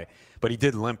one play. But he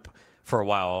did limp for a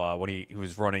while when he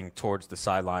was running towards the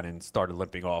sideline and started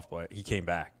limping off, but he came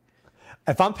back.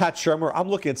 If I'm Pat Shermer, I'm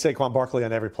looking at Saquon Barkley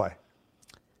on every play.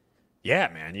 Yeah,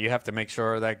 man. You have to make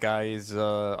sure that guy is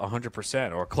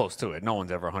 100% or close to it. No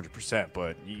one's ever 100%,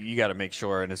 but you got to make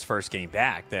sure in his first game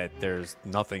back that there's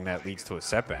nothing that leads to a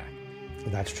setback.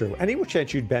 That's true. Any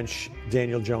chance you'd bench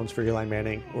Daniel Jones for Eli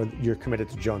Manning, or you're committed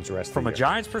to Jones the rest of the year? From a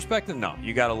Giants perspective, no.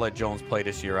 You got to let Jones play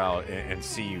this year out and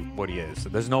see what he is. So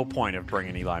there's no point of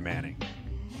bringing Eli Manning.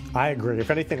 I agree. If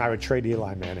anything, I would trade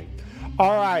Eli Manning.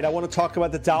 All right, I want to talk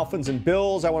about the Dolphins and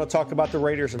Bills. I want to talk about the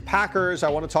Raiders and Packers. I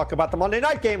want to talk about the Monday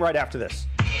night game right after this.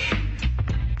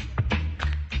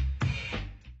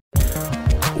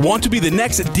 Want to be the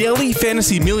next daily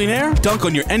fantasy millionaire? Dunk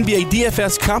on your NBA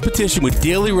DFS competition with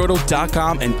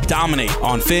DailyRoto.com and dominate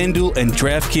on FanDuel and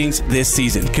DraftKings this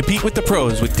season. Compete with the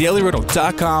pros with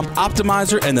DailyRoto.com,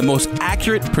 Optimizer, and the most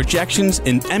accurate projections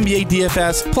in NBA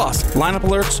DFS, plus lineup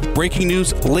alerts, breaking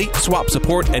news, late swap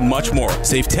support, and much more.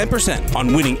 Save 10%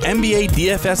 on winning NBA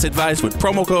DFS advice with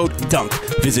promo code DUNK.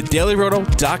 Visit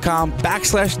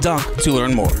DailyRoto.com/dunk to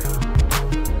learn more.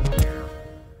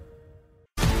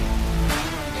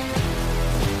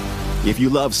 If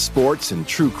you love sports and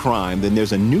true crime, then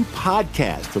there's a new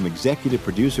podcast from executive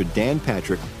producer Dan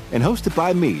Patrick and hosted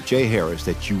by me, Jay Harris,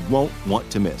 that you won't want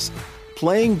to miss.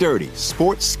 Playing Dirty: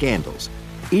 Sports Scandals.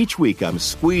 Each week, I'm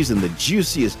squeezing the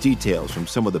juiciest details from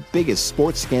some of the biggest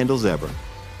sports scandals ever.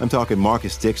 I'm talking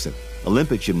Marcus Dixon,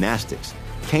 Olympic gymnastics,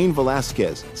 Cain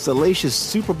Velasquez, salacious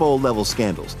Super Bowl-level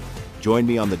scandals. Join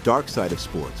me on the dark side of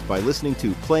sports by listening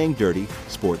to Playing Dirty: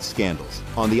 Sports Scandals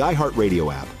on the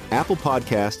iHeartRadio app, Apple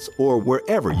Podcasts, or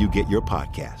wherever you get your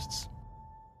podcasts.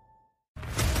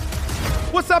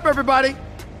 What's up, everybody?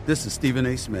 This is Stephen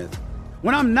A. Smith.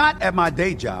 When I'm not at my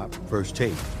day job, First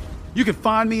Take, you can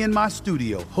find me in my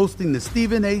studio hosting the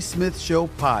Stephen A. Smith Show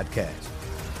podcast.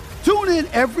 Tune in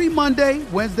every Monday,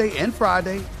 Wednesday, and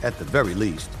Friday, at the very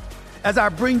least, as I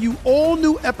bring you all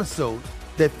new episodes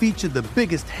that feature the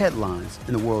biggest headlines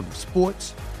in the world of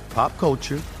sports, pop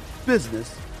culture,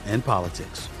 business, and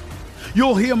politics.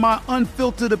 You'll hear my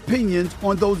unfiltered opinions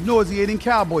on those nauseating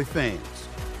Cowboy fans,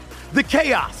 the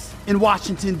chaos in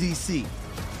Washington, D.C.,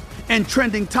 and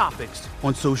trending topics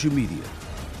on social media,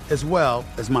 as well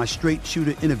as my straight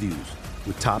shooter interviews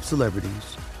with top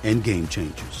celebrities and game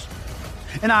changers.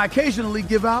 And I occasionally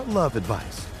give out love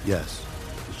advice. Yes,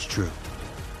 it's true.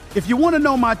 If you want to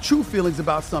know my true feelings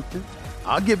about something,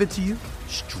 I'll give it to you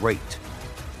straight.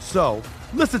 So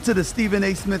listen to the Stephen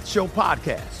A. Smith Show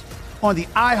podcast on the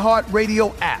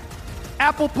iHeartRadio app,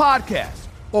 Apple Podcasts,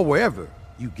 or wherever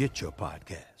you get your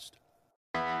podcast.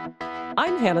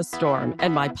 I'm Hannah Storm,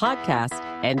 and my podcast,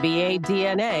 NBA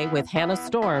DNA with Hannah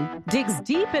Storm, digs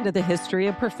deep into the history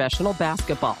of professional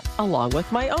basketball, along with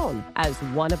my own, as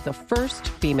one of the first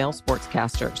female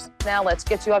sportscasters. Now let's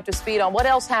get you up to speed on what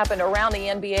else happened around the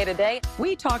NBA today.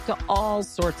 We talked to all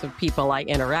sorts of people I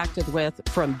interacted with,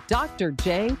 from Dr.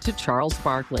 J to Charles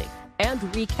Barkley, and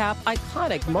recap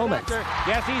iconic moments.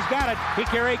 Yes, he's got it.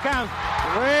 Here he comes.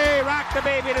 Way, rock the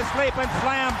baby to sleep and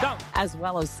slam dunk. As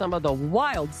well as some of the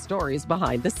wild stories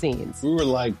behind the scenes. We were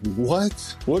like,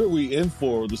 what? What are we in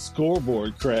for? The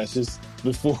scoreboard crashes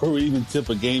before we even tip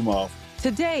a game off.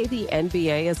 Today, the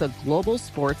NBA is a global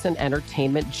sports and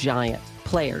entertainment giant.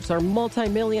 Players are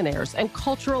multimillionaires and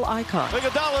cultural icons.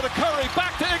 Iguodala to Curry,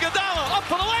 back to Iguodala, up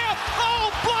for the layup.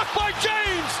 Oh, blocked by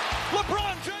James.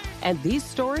 LeBron James. And these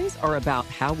stories are about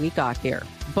how we got here,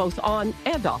 both on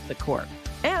and off the court.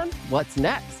 And what's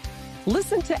next?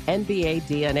 Listen to NBA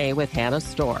DNA with Hannah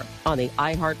Storm on the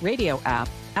iHeartRadio app,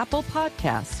 Apple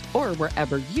Podcasts, or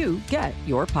wherever you get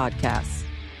your podcasts.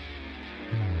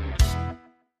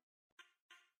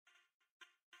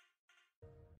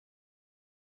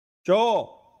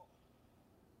 Joel.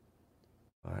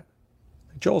 All right.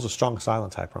 Joel's a strong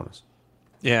silent type, Ronas.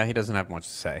 Yeah, he doesn't have much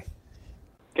to say.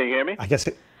 Can you hear me? I guess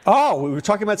it. Oh, we were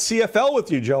talking about CFL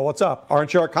with you, Joe. What's up?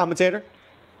 Aren't you our commentator?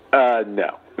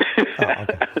 No.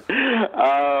 Okay.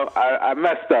 I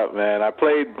messed up, man. I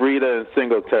played Breida and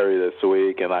Singletary this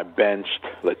week, and I benched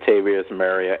Latavius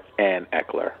Murray and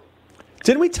Eckler.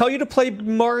 Didn't we tell you to play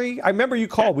Murray? I remember you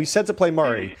called. We said to play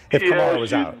Murray if Kamara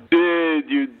was out.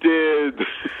 You did.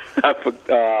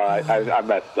 I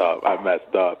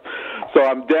messed up. So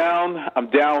I'm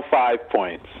down 5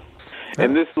 points.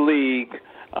 In this league,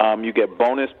 you get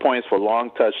bonus points for long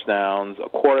touchdowns. A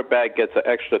quarterback gets an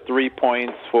extra 3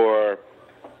 points for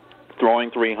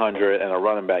throwing 300, and a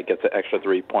running back gets an extra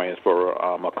 3 points for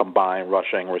a combined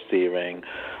rushing, receiving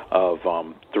of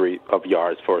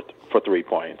yards for 3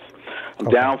 points. I'm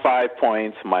down 5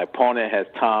 points. My opponent has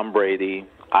Tom Brady.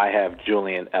 I have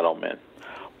Julian Edelman,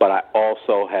 but I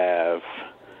also have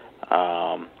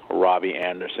Robbie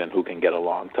Anderson, who can get a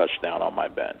long touchdown on my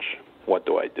bench. What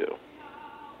do I do?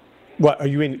 What are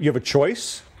you in? You have a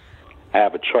choice? I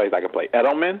have a choice. I can play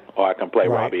Edelman or I can play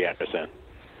Robbie Anderson.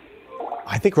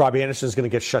 I think Robbie Anderson is going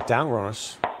to get shut down,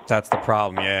 Ronas. That's the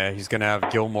problem, yeah. He's going to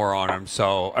have Gilmore on him.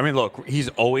 So, I mean, look, he's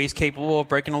always capable of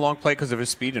breaking a long play because of his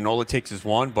speed, and all it takes is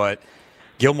one, but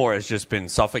Gilmore has just been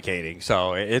suffocating.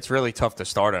 So it's really tough to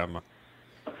start him.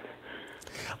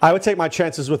 I would take my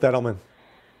chances with Edelman.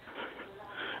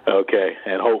 Okay,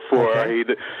 and hope for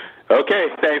Okay,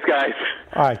 thanks, guys.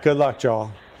 All right, good luck,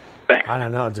 Joel. I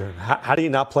don't know, dude. How do you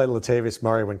not play Latavius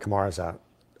Murray when Kamara's out?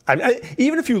 I mean,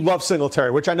 even if you love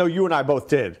Singletary, which I know you and I both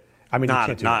did. I mean, you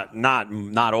can't do that.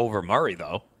 Not over Murray,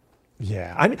 though.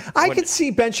 Yeah, I mean, I could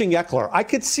see benching Eckler. I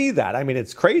could see that. I mean,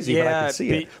 it's crazy, but I could see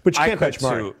it. But you can't bench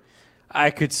Murray.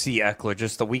 I could see Eckler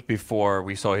just the week before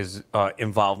we saw his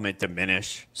involvement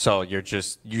diminish. So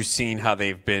you've seen how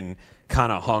they've been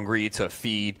kind of hungry to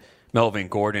feed Melvin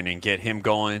Gordon and get him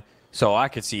going. So I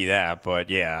could see that. But,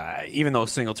 yeah, even though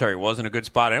Singletary wasn't a good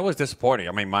spot, and it was disappointing.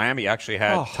 I mean, Miami actually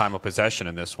had time of possession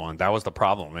in this one. That was the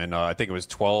problem. And I think it was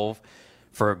 12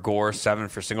 for Gore, 7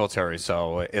 for Singletary.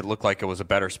 So it looked like it was a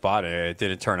better spot. It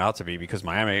didn't turn out to be because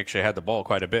Miami actually had the ball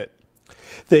quite a bit.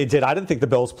 They did. I didn't think the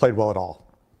Bills played well at all.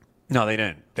 No, they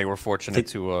didn't. They were fortunate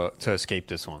to escape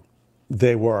this one.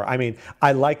 They were. I mean,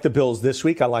 I like the Bills this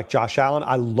week. I like Josh Allen.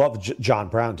 I love John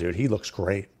Brown, dude. He looks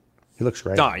great. He looks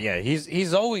great. Oh, yeah.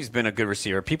 He's always been a good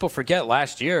receiver. People forget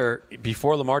last year,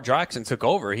 before Lamar Jackson took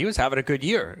over, he was having a good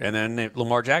year. And then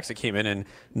Lamar Jackson came in, and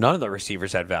none of the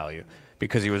receivers had value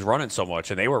because he was running so much,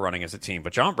 and they were running as a team.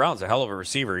 But John Brown's a hell of a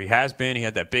receiver. He has been. He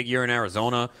had that big year in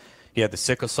Arizona. He had the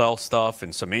sickle cell stuff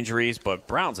and some injuries, but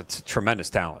Brown's a tremendous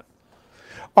talent.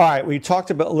 All right, we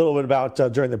talked a little bit about,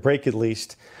 during the break at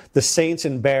least, the Saints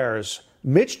and Bears.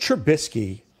 Mitch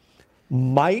Trubisky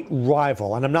might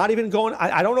rival, and I'm not even going,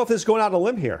 I don't know if this is going out on a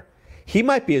limb here. he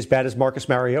might be as bad as Marcus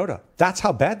Mariota. That's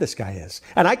how bad this guy is.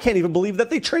 And I can't even believe that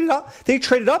they traded up. They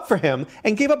traded up for him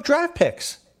and gave up draft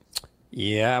picks.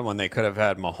 Yeah, when they could have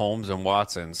had Mahomes and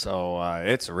Watson. So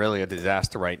it's really a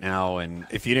disaster right now. And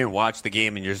if you didn't watch the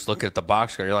game and you're just looking at the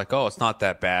box score, you're like, oh, it's not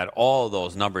that bad. All of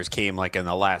those numbers came like in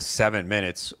the last 7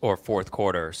 minutes or fourth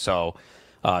quarter. So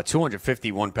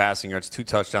 251 passing yards, 2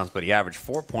 touchdowns, but he averaged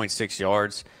 4.6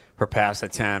 yards per pass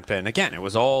attempt. And again, it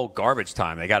was all garbage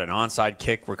time. They got an onside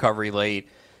kick recovery late,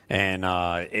 and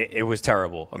it was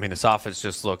terrible. I mean, this offense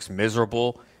just looks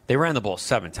miserable. They ran the ball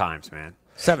 7 times, man.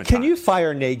 7 times. Can you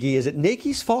fire Nagy? Is it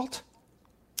Nagy's fault?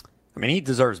 I mean, he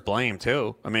deserves blame,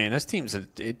 too. I mean, this team's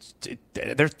they're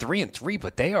 3-3,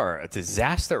 but they are a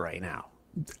disaster right now.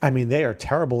 I mean, they are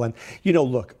terrible. And,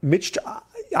 look,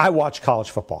 I watch college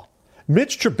football.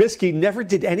 Mitch Trubisky never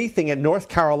did anything at North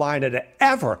Carolina to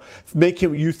ever make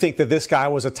you think that this guy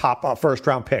was a top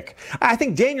first-round pick. I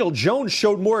think Daniel Jones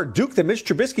showed more at Duke than Mitch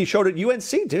Trubisky showed at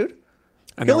UNC, dude.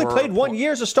 And he only played 1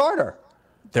 year as a starter.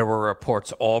 There were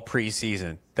reports all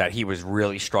preseason that he was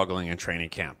really struggling in training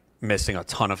camp, missing a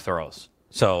ton of throws.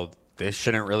 So this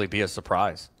shouldn't really be a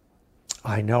surprise.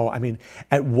 I know. I mean,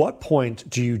 at what point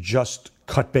do you just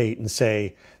cut bait and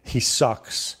say he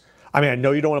sucks? I mean, I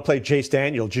know you don't want to play Chase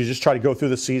Daniel. Do you just try to go through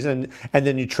the season and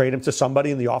then you trade him to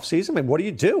somebody in the offseason? I mean, what do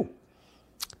you do?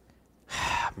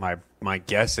 My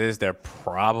guess is they're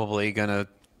probably going to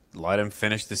let him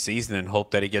finish the season and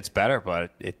hope that he gets better,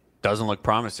 but it doesn't look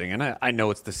promising. And I know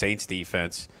it's the Saints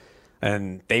defense,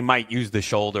 and they might use the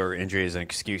shoulder injury as an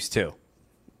excuse too.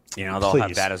 They'll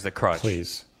have that as the crutch.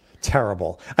 Please.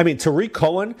 Terrible. I mean, Tariq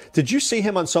Cohen, did you see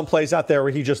him on some plays out there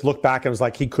where he just looked back and was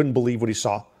like he couldn't believe what he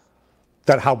saw?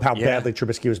 That how badly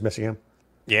Trubisky was missing him?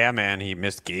 Yeah, man. He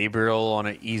missed Gabriel on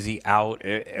an easy out.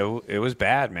 It was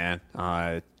bad, man.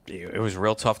 It was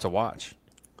real tough to watch.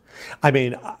 I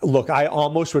mean, look, I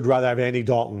almost would rather have Andy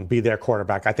Dalton be their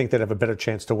quarterback. I think they'd have a better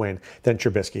chance to win than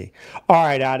Trubisky. All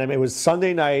right, Adam, it was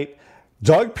Sunday night.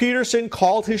 Doug Peterson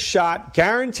called his shot,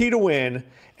 guaranteed to win,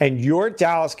 and your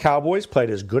Dallas Cowboys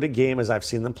played as good a game as I've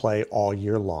seen them play all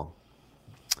year long.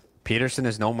 Peterson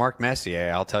is no Mark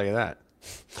Messier, I'll tell you that.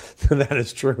 That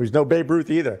is true. He's no Babe Ruth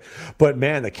either. But,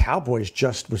 man, the Cowboys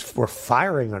just were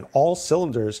firing on all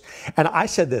cylinders. And I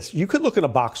said this. You could look at a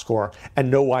box score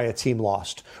and know why a team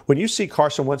lost. When you see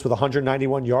Carson Wentz with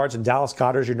 191 yards and Dallas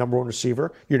Goedert is your number one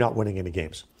receiver, you're not winning any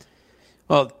games.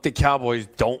 Well, the Cowboys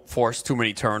don't force too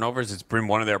many turnovers. It's been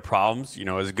one of their problems.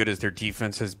 As good as their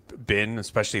defense has been,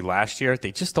 especially last year,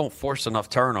 they just don't force enough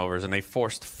turnovers, and they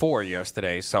forced 4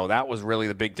 yesterday. So that was really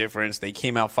the big difference. They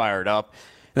came out fired up.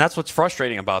 And that's what's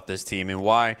frustrating about this team and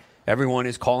why everyone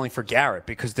is calling for Garrett,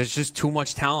 because there's just too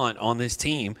much talent on this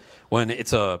team when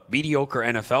it's a mediocre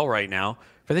NFL right now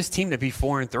for this team to be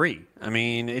 4-3. I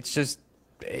mean, it's just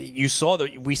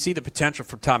we see the potential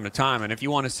from time to time. And if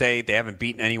you want to say they haven't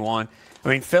beaten anyone, I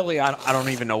mean, Philly, I don't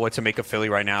even know what to make of Philly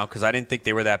right now because I didn't think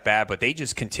they were that bad, but they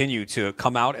just continue to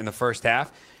come out in the first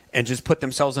half and just put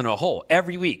themselves in a hole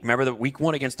every week. Remember the week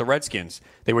 1 against the Redskins?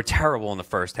 They were terrible in the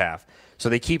first half. So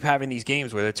they keep having these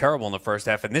games where they're terrible in the first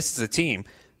half. And this is a team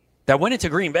that went into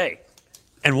Green Bay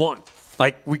and won.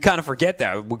 Like, we kind of forget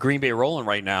that with Green Bay rolling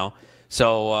right now.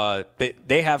 So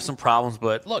they have some problems.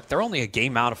 But, look, they're only a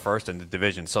game out of first in the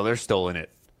division, so they're still in it.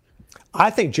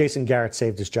 I think Jason Garrett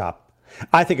saved his job.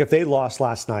 I think if they lost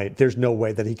last night, there's no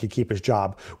way that he could keep his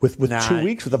job. With 2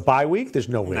 weeks, with a bye week, there's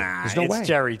no way. There's no way. It's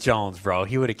Jerry Jones, bro.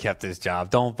 He would have kept his job.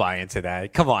 Don't buy into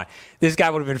that. Come on. This guy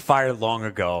would have been fired long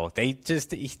ago.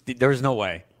 There's no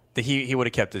way that he would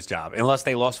have kept his job. Unless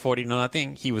they lost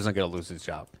 40-0, he wasn't going to lose his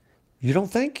job. You don't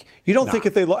think? You don't think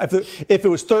if it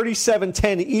was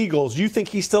 37-10 Eagles, you think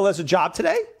he still has a job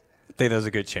today? I think there's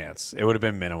a good chance. It would have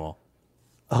been minimal.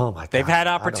 Oh, my God. They've had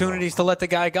opportunities to let the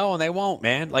guy go, and they won't,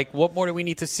 man. Like, what more do we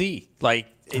need to see? Like,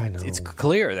 it's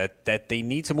clear that they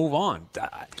need to move on.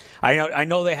 I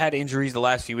know they had injuries the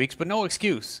last few weeks, but no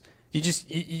excuse.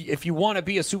 If you want to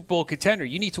be a Super Bowl contender,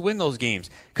 you need to win those games.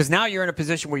 Because now you're in a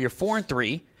position where you're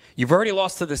 4-3. You've already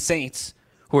lost to the Saints,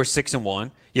 who are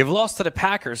 6-1. You've lost to the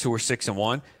Packers, who are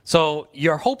 6-1. So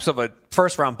your hopes of a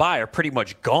first-round bye are pretty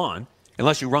much gone.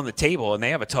 Unless you run the table, and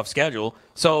they have a tough schedule.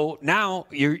 So now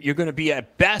you're going to be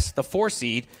at best the 4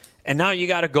 seed, and now you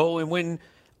got to go and win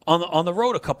on the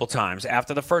road a couple times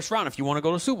after the first round if you want to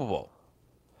go to Super Bowl.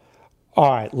 All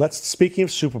right, speaking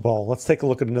of Super Bowl, let's take a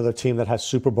look at another team that has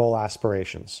Super Bowl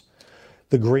aspirations.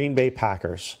 The Green Bay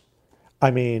Packers.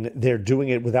 I mean, they're doing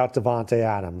it without Devontae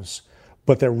Adams,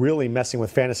 but they're really messing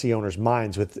with fantasy owners'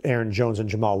 minds with Aaron Jones and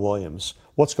Jamal Williams.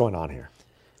 What's going on here?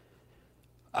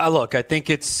 Look, I think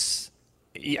it's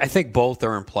I think both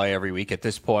are in play every week at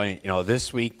this point.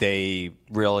 This week they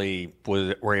really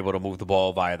were able to move the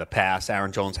ball via the pass.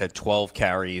 Aaron Jones had 12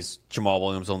 carries. Jamal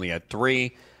Williams only had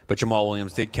 3. But Jamal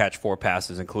Williams did catch 4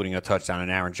 passes, including a touchdown, and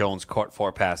Aaron Jones caught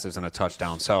 4 passes and a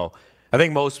touchdown. So I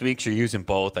think most weeks you're using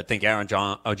both. I think Aaron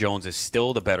Jones is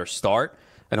still the better start.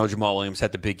 I know Jamal Williams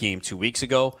had the big game 2 weeks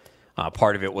ago.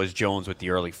 Part of it was Jones with the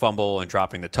early fumble and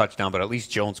dropping the touchdown, but at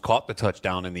least Jones caught the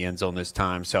touchdown in the end zone this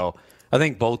time. So I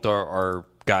think both are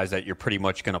guys that you're pretty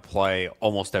much going to play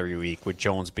almost every week, with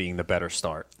Jones being the better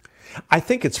start. I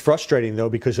think it's frustrating, though,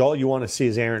 because all you want to see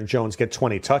is Aaron Jones get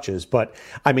 20 touches. But,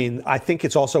 I think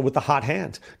it's also with the hot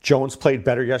hand. Jones played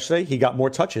better yesterday. He got more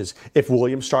touches. If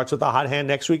Williams starts with a hot hand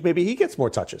next week, maybe he gets more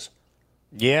touches.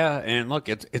 Yeah, and look,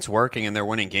 it's working, and they're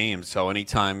winning games. So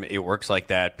anytime it works like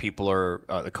that,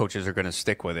 the coaches are going to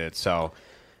stick with it. So,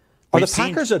 are the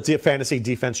Packers a fantasy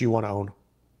defense you want to own?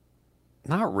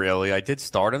 Not really. I did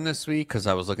start them this week because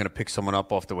I was looking to pick someone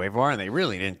up off the waiver wire, and they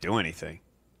really didn't do anything.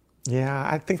 Yeah,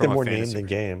 I think they're more named than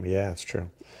game. Yeah, it's true.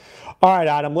 All right,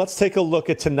 Adam, let's take a look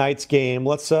at tonight's game.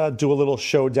 Let's do a little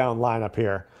showdown lineup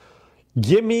here.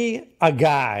 Give me a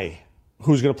guy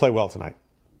who's going to play well tonight.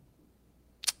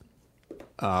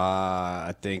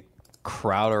 I think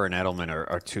Crowder and Edelman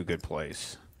are 2 good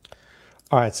plays.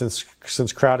 All right, since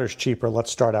Crowder's cheaper, let's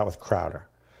start out with Crowder.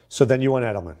 So then you want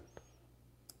Edelman.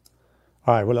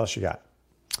 All right, what else you got?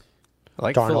 I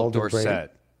like Darnold, Philip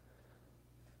Dorsett.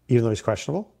 Even though he's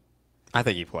questionable? I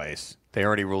think he plays. They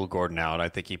already ruled Gordon out. I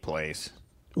think he plays.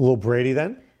 A little Brady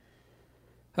then?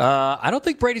 I don't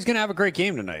think Brady's going to have a great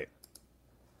game tonight.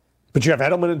 But you have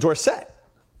Edelman and Dorsett.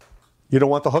 You don't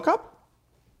want the hookup?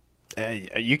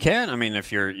 You can.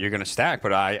 If you're going to stack,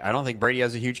 but I don't think Brady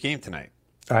has a huge game tonight.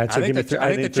 All right, so I think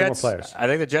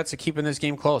the Jets are keeping this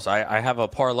game close. I have a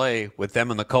parlay with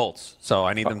them and the Colts, so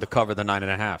I need them to cover the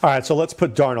 9.5. All right, so let's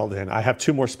put Darnold in. I have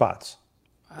 2 more spots.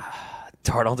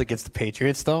 Darnold against the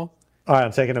Patriots, though? All right,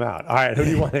 I'm taking him out. All right, who do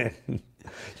you want in? You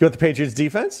want the Patriots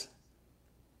defense?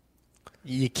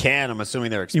 You can. I'm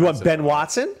assuming they're expensive. You want Ben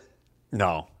Watson?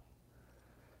 No.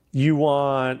 You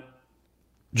want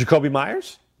Jacoby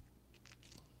Myers?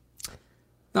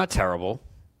 Not terrible.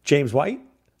 James White?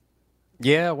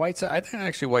 Yeah, I think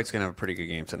actually White's going to have a pretty good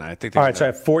game tonight. I think. All right, so I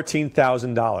have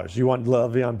 $14,000. You want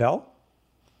Le'Veon Bell?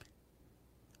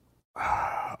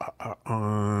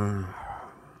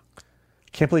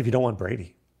 Can't believe you don't want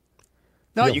Brady.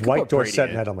 No, you can White, put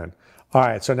Dorsett, Brady and Edelman. All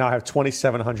right, so now I have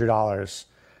 $2,700.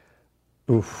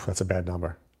 Oof, that's a bad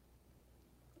number.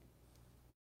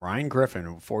 Ryan Griffin,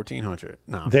 1,400.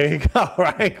 No, there you go,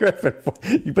 Ryan Griffin.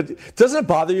 But doesn't it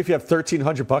bother you if you have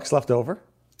 $1,300 left over?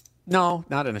 No,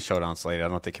 not in a showdown slate. I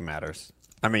don't think it matters.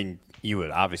 You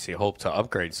would obviously hope to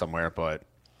upgrade somewhere, but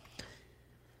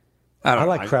I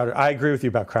like Crowder. I agree with you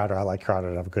about Crowder. I like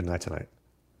Crowder to have a good night tonight.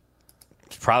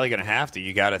 It's probably going to have to.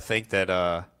 You got to think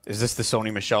that is this the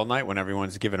Sony Michel night when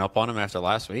everyone's given up on him after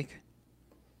last week?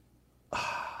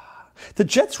 The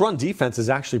Jets' run defense is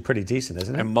actually pretty decent,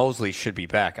 isn't it? And Mosley should be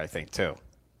back, I think, too.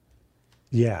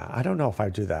 Yeah, I don't know if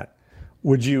I'd do that.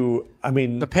 Would you?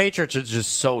 The Patriots are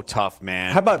just so tough,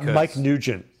 man. How about Mike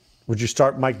Nugent? Would you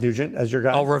start Mike Nugent as your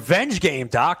guy? Oh, revenge game,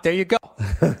 Doc. There you go.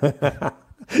 I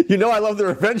love the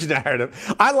revenge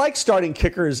narrative. I like starting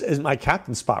kickers as my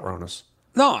captain spot, Ronas.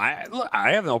 No,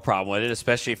 I have no problem with it,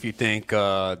 especially if you think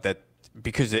that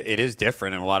because it is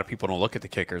different and a lot of people don't look at the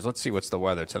kickers. Let's see what's the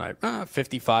weather tonight.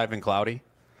 55 and cloudy,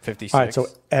 56. All right, so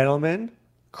Edelman,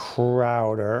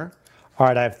 Crowder. All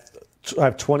right, I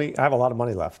have 20. I have a lot of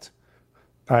money left.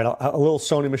 All right, a little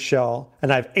Sony Michel,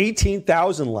 and I have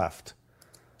 18,000 left.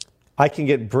 I can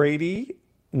get Brady.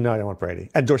 No, I don't want Brady.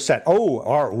 And Dorsett. Here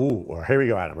we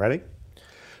go, Adam. Ready?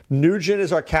 Nugent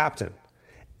is our captain.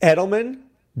 Edelman,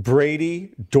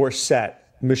 Brady, Dorsett,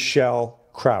 Michel,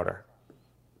 Crowder.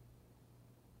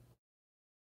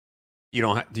 You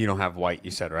don't have White,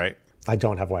 you said, right? I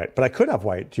don't have White, but I could have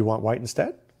White. Do you want White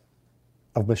instead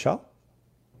of Michel?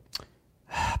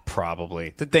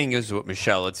 Probably. The thing is with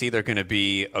Michel, it's either going to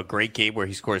be a great game where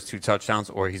he scores 2 touchdowns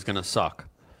or he's going to suck.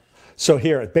 So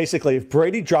here, basically, if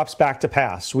Brady drops back to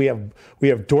pass, we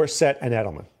have Dorsett and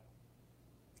Edelman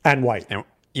and White.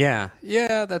 Yeah,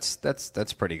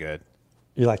 that's pretty good.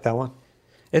 You like that one?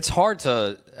 It's hard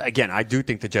to, again, I do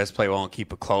think the Jets play well and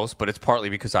keep it close, but it's partly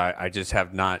because I just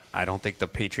have not, I don't think the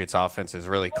Patriots offense is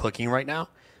really clicking right now,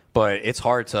 but it's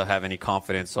hard to have any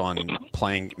confidence on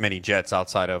playing many Jets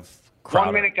outside of Crowder.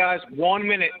 1 minute, guys. 1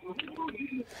 minute.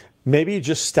 Maybe you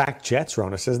just stack Jets,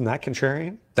 Ronas. Isn't that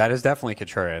contrarian? That is definitely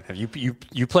contrarian. If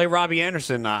you play Robbie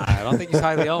Anderson, I don't think he's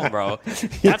highly owned, bro.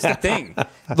 That's the thing.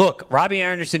 Look, Robbie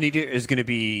Anderson is going to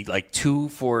be like 2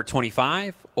 for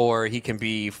 25, or he can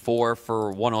be 4 for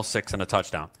 106 and a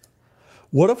touchdown.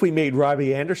 What if we made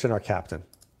Robbie Anderson our captain?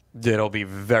 It'll be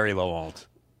very low owned.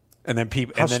 And then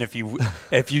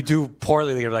if you do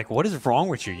poorly, you're like, what is wrong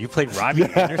with you? You played Robbie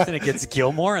Anderson against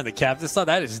Gilmore and the captain slot?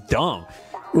 That is dumb.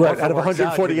 Right, out of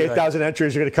 148,000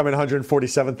 entries, you're going to come in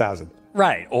 147,000.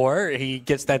 Right, or he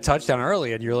gets that touchdown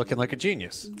early and you're looking like a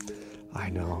genius. I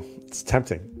know. It's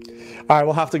tempting. All right,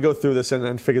 we'll have to go through this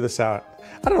and figure this out.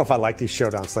 I don't know if I like these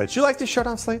showdown slates. You like these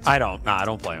showdown slates? I don't. No, I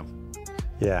don't play them.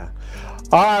 Yeah.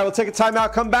 All right, we'll take a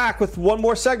timeout, come back with one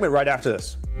more segment right after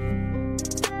this.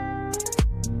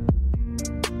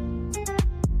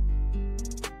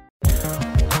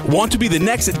 Want to be the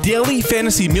next daily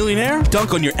fantasy millionaire?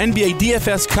 Dunk on your NBA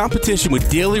DFS competition with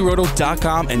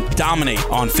DailyRoto.com and dominate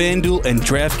on FanDuel and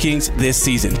DraftKings this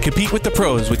season. Compete with the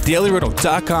pros with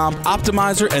DailyRoto.com,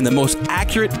 Optimizer, and the most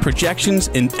accurate projections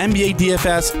in NBA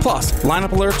DFS, plus lineup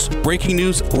alerts, breaking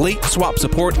news, late swap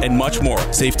support, and much more.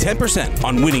 Save 10%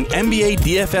 on winning NBA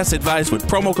DFS advice with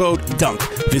promo code DUNK.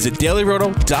 Visit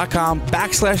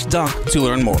DailyRoto.com/dunk to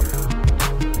learn more.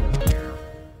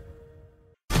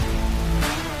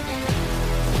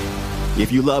 If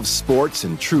you love sports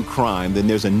and true crime, then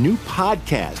there's a new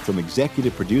podcast from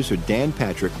executive producer Dan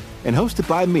Patrick and hosted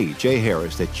by me, Jay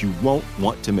Harris, that you won't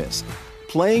want to miss.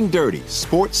 Playing Dirty: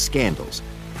 Sports Scandals.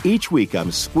 Each week,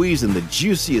 I'm squeezing the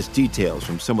juiciest details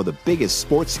from some of the biggest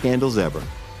sports scandals ever.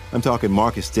 I'm talking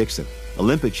Marcus Dixon,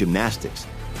 Olympic gymnastics,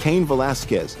 Cain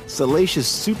Velasquez, salacious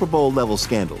Super Bowl-level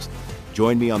scandals.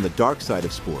 Join me on the dark side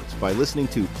of sports by listening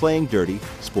to Playing Dirty: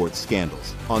 Sports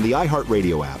Scandals on the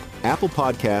iHeartRadio app, Apple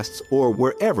Podcasts, or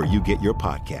wherever you get your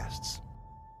podcasts.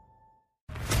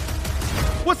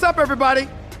 What's up, everybody?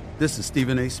 This is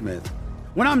Stephen A. Smith.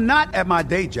 When I'm not at my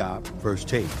day job, First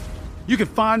Take, you can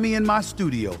find me in my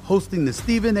studio hosting the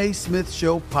Stephen A. Smith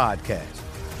Show podcast.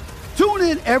 Tune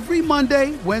in every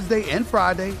Monday, Wednesday, and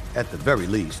Friday, at the very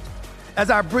least, as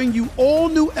I bring you all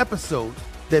new episodes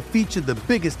that feature the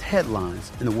biggest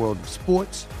headlines in the world of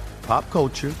sports, pop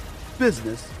culture,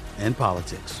 business, and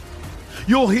politics.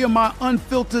 You'll hear my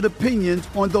unfiltered opinions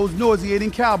on those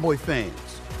nauseating Cowboy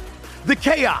fans, the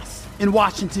chaos in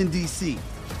Washington, D.C.,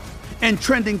 and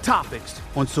trending topics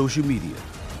on social media,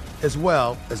 as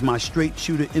well as my straight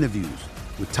shooter interviews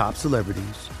with top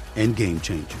celebrities and game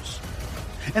changers.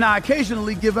 And I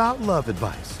occasionally give out love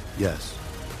advice. Yes,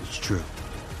 it's true.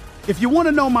 If you want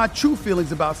to know my true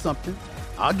feelings about something,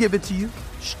 I'll give it to you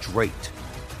straight.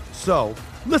 So,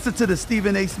 listen to the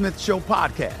Stephen A. Smith Show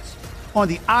podcast on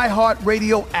the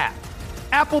iHeartRadio app,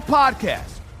 Apple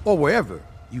Podcasts, or wherever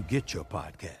you get your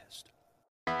podcast.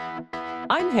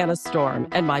 I'm Hannah Storm,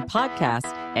 and my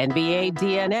podcast, NBA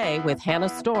DNA with Hannah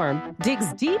Storm,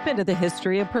 digs deep into the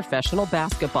history of professional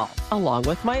basketball, along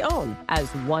with my own, as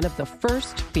one of the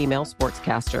first female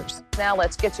sportscasters. Now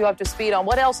let's get you up to speed on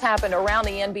what else happened around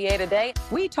the NBA today.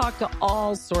 We talked to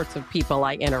all sorts of people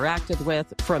I interacted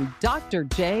with, from Dr.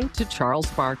 J to Charles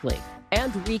Barkley,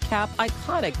 and recap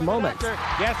iconic moments.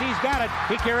 Yes, he's got it.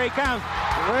 Here he comes.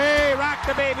 Way rock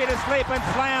the baby to sleep and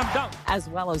slam dunk. As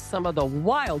well as some of the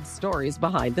wild stories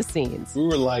behind the scenes. We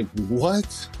were like,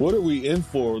 what? What are we in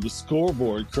for? The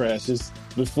scoreboard crashes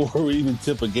before we even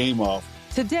tip a game off.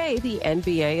 Today, the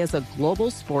NBA is a global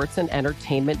sports and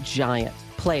entertainment giant.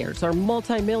 Players are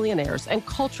multimillionaires and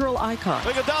cultural icons.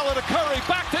 Iguodala to Curry,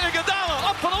 back to Iguodala,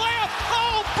 up for the layup.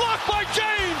 Oh, blocked by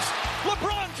James.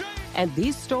 LeBron James. And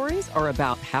these stories are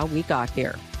about how we got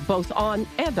here, both on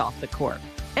and off the court.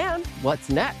 And what's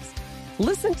next?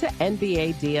 Listen to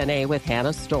NBA DNA with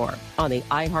Hannah Storm on the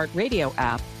iHeartRadio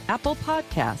app, Apple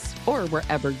Podcasts, or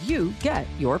wherever you get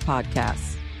your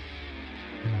podcasts.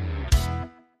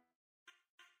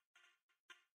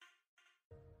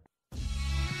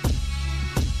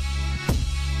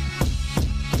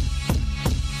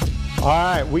 All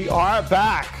right, we are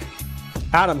back.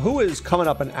 Adam, who is coming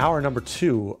up in hour number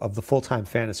 2 of the Full-Time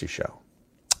Fantasy Show?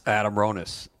 Adam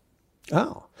Ronis.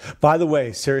 Oh, by the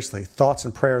way, seriously, thoughts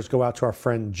and prayers go out to our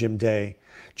friend Jim Day.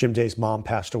 Jim Day's mom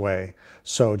passed away.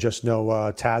 So just know,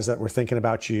 Taz, that we're thinking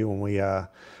about you, and we're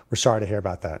sorry to hear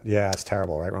about that. Yeah, it's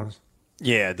terrible, right, Ronis?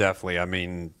 Yeah, definitely. I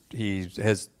mean, he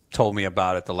has told me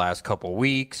about it the last couple of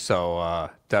weeks, so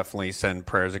definitely send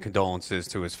prayers and condolences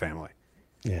to his family.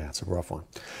 Yeah, it's a rough one.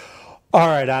 All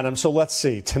right, Adam, so let's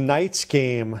see. Tonight's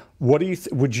game, what do you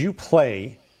would you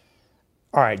play?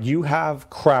 All right, you have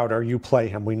Crowder, you play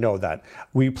him, we know that.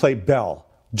 We play Bell.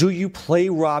 Do you play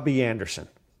Robbie Anderson?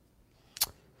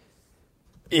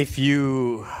 If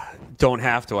you don't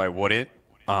have to, I wouldn't.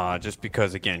 Just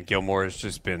because, again, Gilmore has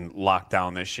just been locked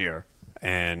down this year.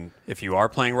 And if you are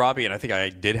playing Robbie, and I think I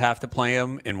did have to play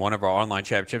him in one of our online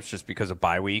championships just because of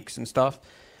bye weeks and stuff,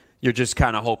 you're just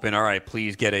kind of hoping, all right,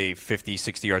 please get a 50,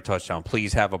 60-yard touchdown.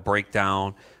 Please have a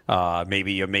breakdown.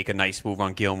 Maybe you make a nice move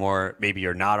on Gilmore. Maybe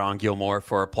you're not on Gilmore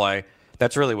for a play.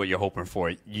 That's really what you're hoping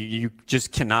for. You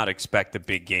just cannot expect a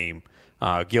big game.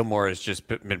 Gilmore has just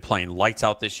been playing lights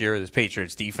out this year. This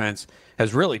Patriots defense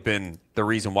has really been the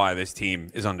reason why this team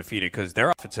is undefeated, because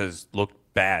their offense has looked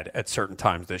bad at certain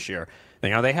times this year.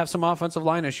 They have some offensive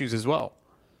line issues as well.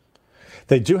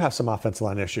 They do have some offensive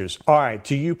line issues. All right,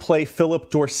 do you play Philip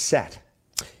Dorsett?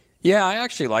 Yeah, I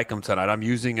actually like him tonight. I'm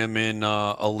using him in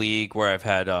a league where I've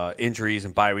had injuries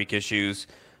and bye week issues.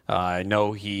 I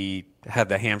know he had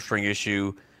the hamstring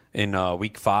issue in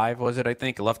week 5, was it, I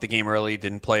think? He left the game early,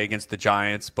 didn't play against the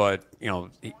Giants, but,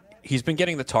 he's been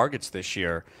getting the targets this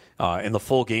year in the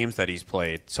full games that he's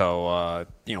played. So,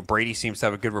 Brady seems to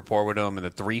have a good rapport with him. In the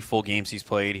 3 full games he's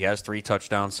played, he has 3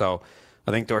 touchdowns. So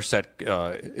I think Dorsett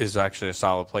is actually a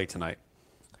solid play tonight.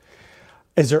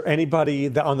 Is there anybody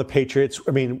that on the Patriots?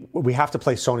 I mean, we have to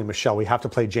play Sony Michel. We have to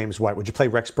play James White. Would you play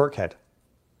Rex Burkhead?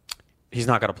 He's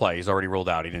not going to play. He's already ruled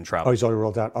out. He didn't travel. Oh, he's already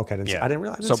ruled out? Okay. I didn't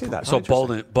realize. I didn't see that. So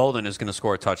Bolden is going to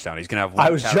score a touchdown. He's going to have one. I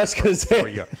was just going to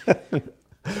say.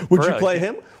 Would you play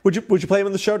him? Would you play him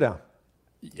in the showdown?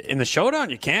 In the showdown,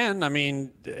 you can. I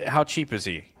mean, how cheap is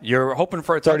he? You're hoping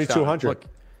for a touchdown.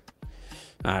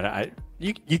 $3,200.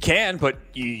 You can, but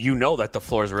you know that the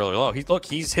floor is really low.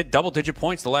 He's hit double-digit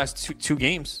points the last two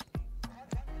games.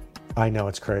 I know,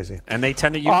 it's crazy. And they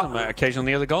tend to use him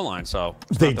occasionally near the goal line. So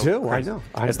they do. I know.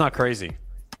 It's not crazy.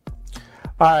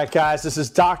 All right, guys, this is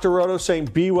Dr. Roto saying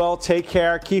be well, take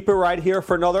care. Keep it right here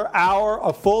for another hour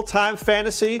of full-time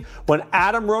fantasy when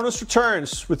Adam Ronis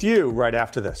returns with you right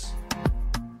after this.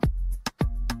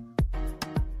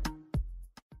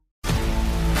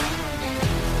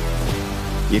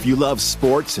 If you love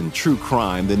sports and true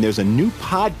crime, then there's a new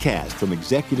podcast from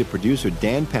executive producer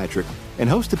Dan Patrick and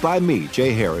hosted by me,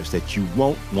 Jay Harris, that you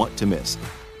won't want to miss.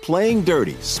 Playing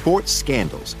Dirty: Sports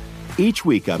Scandals. Each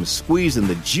week, I'm squeezing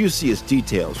the juiciest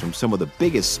details from some of the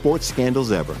biggest sports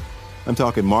scandals ever. I'm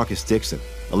talking Marcus Dixon,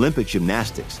 Olympic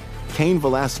gymnastics, Cain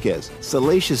Velasquez,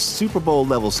 salacious Super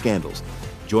Bowl-level scandals.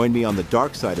 Join me on the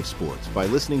dark side of sports by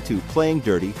listening to Playing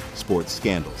Dirty: Sports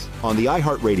Scandals on the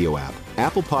iHeartRadio app,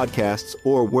 Apple Podcasts,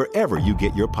 or wherever you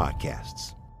get your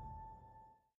podcasts.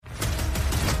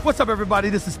 What's up, everybody?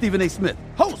 This is Stephen A. Smith,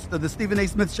 host of the Stephen A.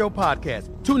 Smith Show podcast.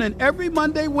 Tune in every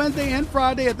Monday, Wednesday, and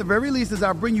Friday at the very least as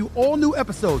I bring you all new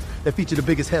episodes that feature the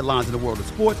biggest headlines in the world of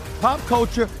sports, pop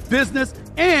culture, business,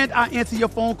 and I answer your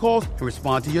phone calls and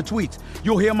respond to your tweets.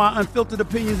 You'll hear my unfiltered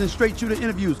opinions and straight-shooter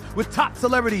interviews with top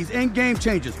celebrities and game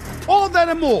changers. All that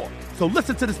and more. So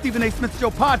listen to the Stephen A. Smith Show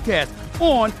podcast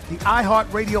on the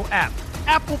iHeartRadio app,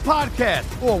 Apple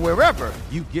Podcasts, or wherever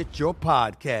you get your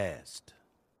podcast.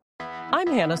 I'm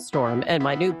Hannah Storm, and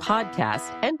my new podcast,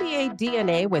 NBA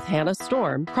DNA with Hannah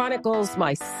Storm, chronicles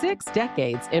my 6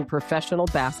 decades in professional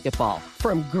basketball.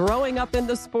 From growing up in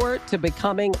the sport to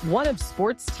becoming one of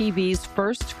sports TV's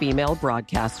first female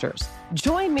broadcasters.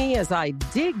 Join me as I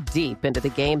dig deep into the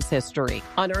game's history,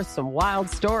 unearth some wild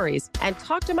stories, and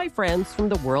talk to my friends from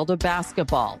the world of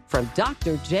basketball, from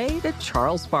Dr. J to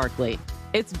Charles Barkley.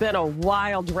 It's been a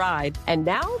wild ride, and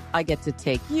now I get to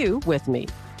take you with me.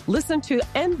 Listen to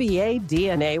NBA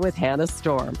DNA with Hannah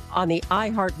Storm on the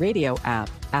iHeartRadio app,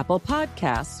 Apple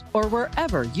Podcasts, or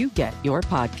wherever you get your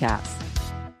podcasts.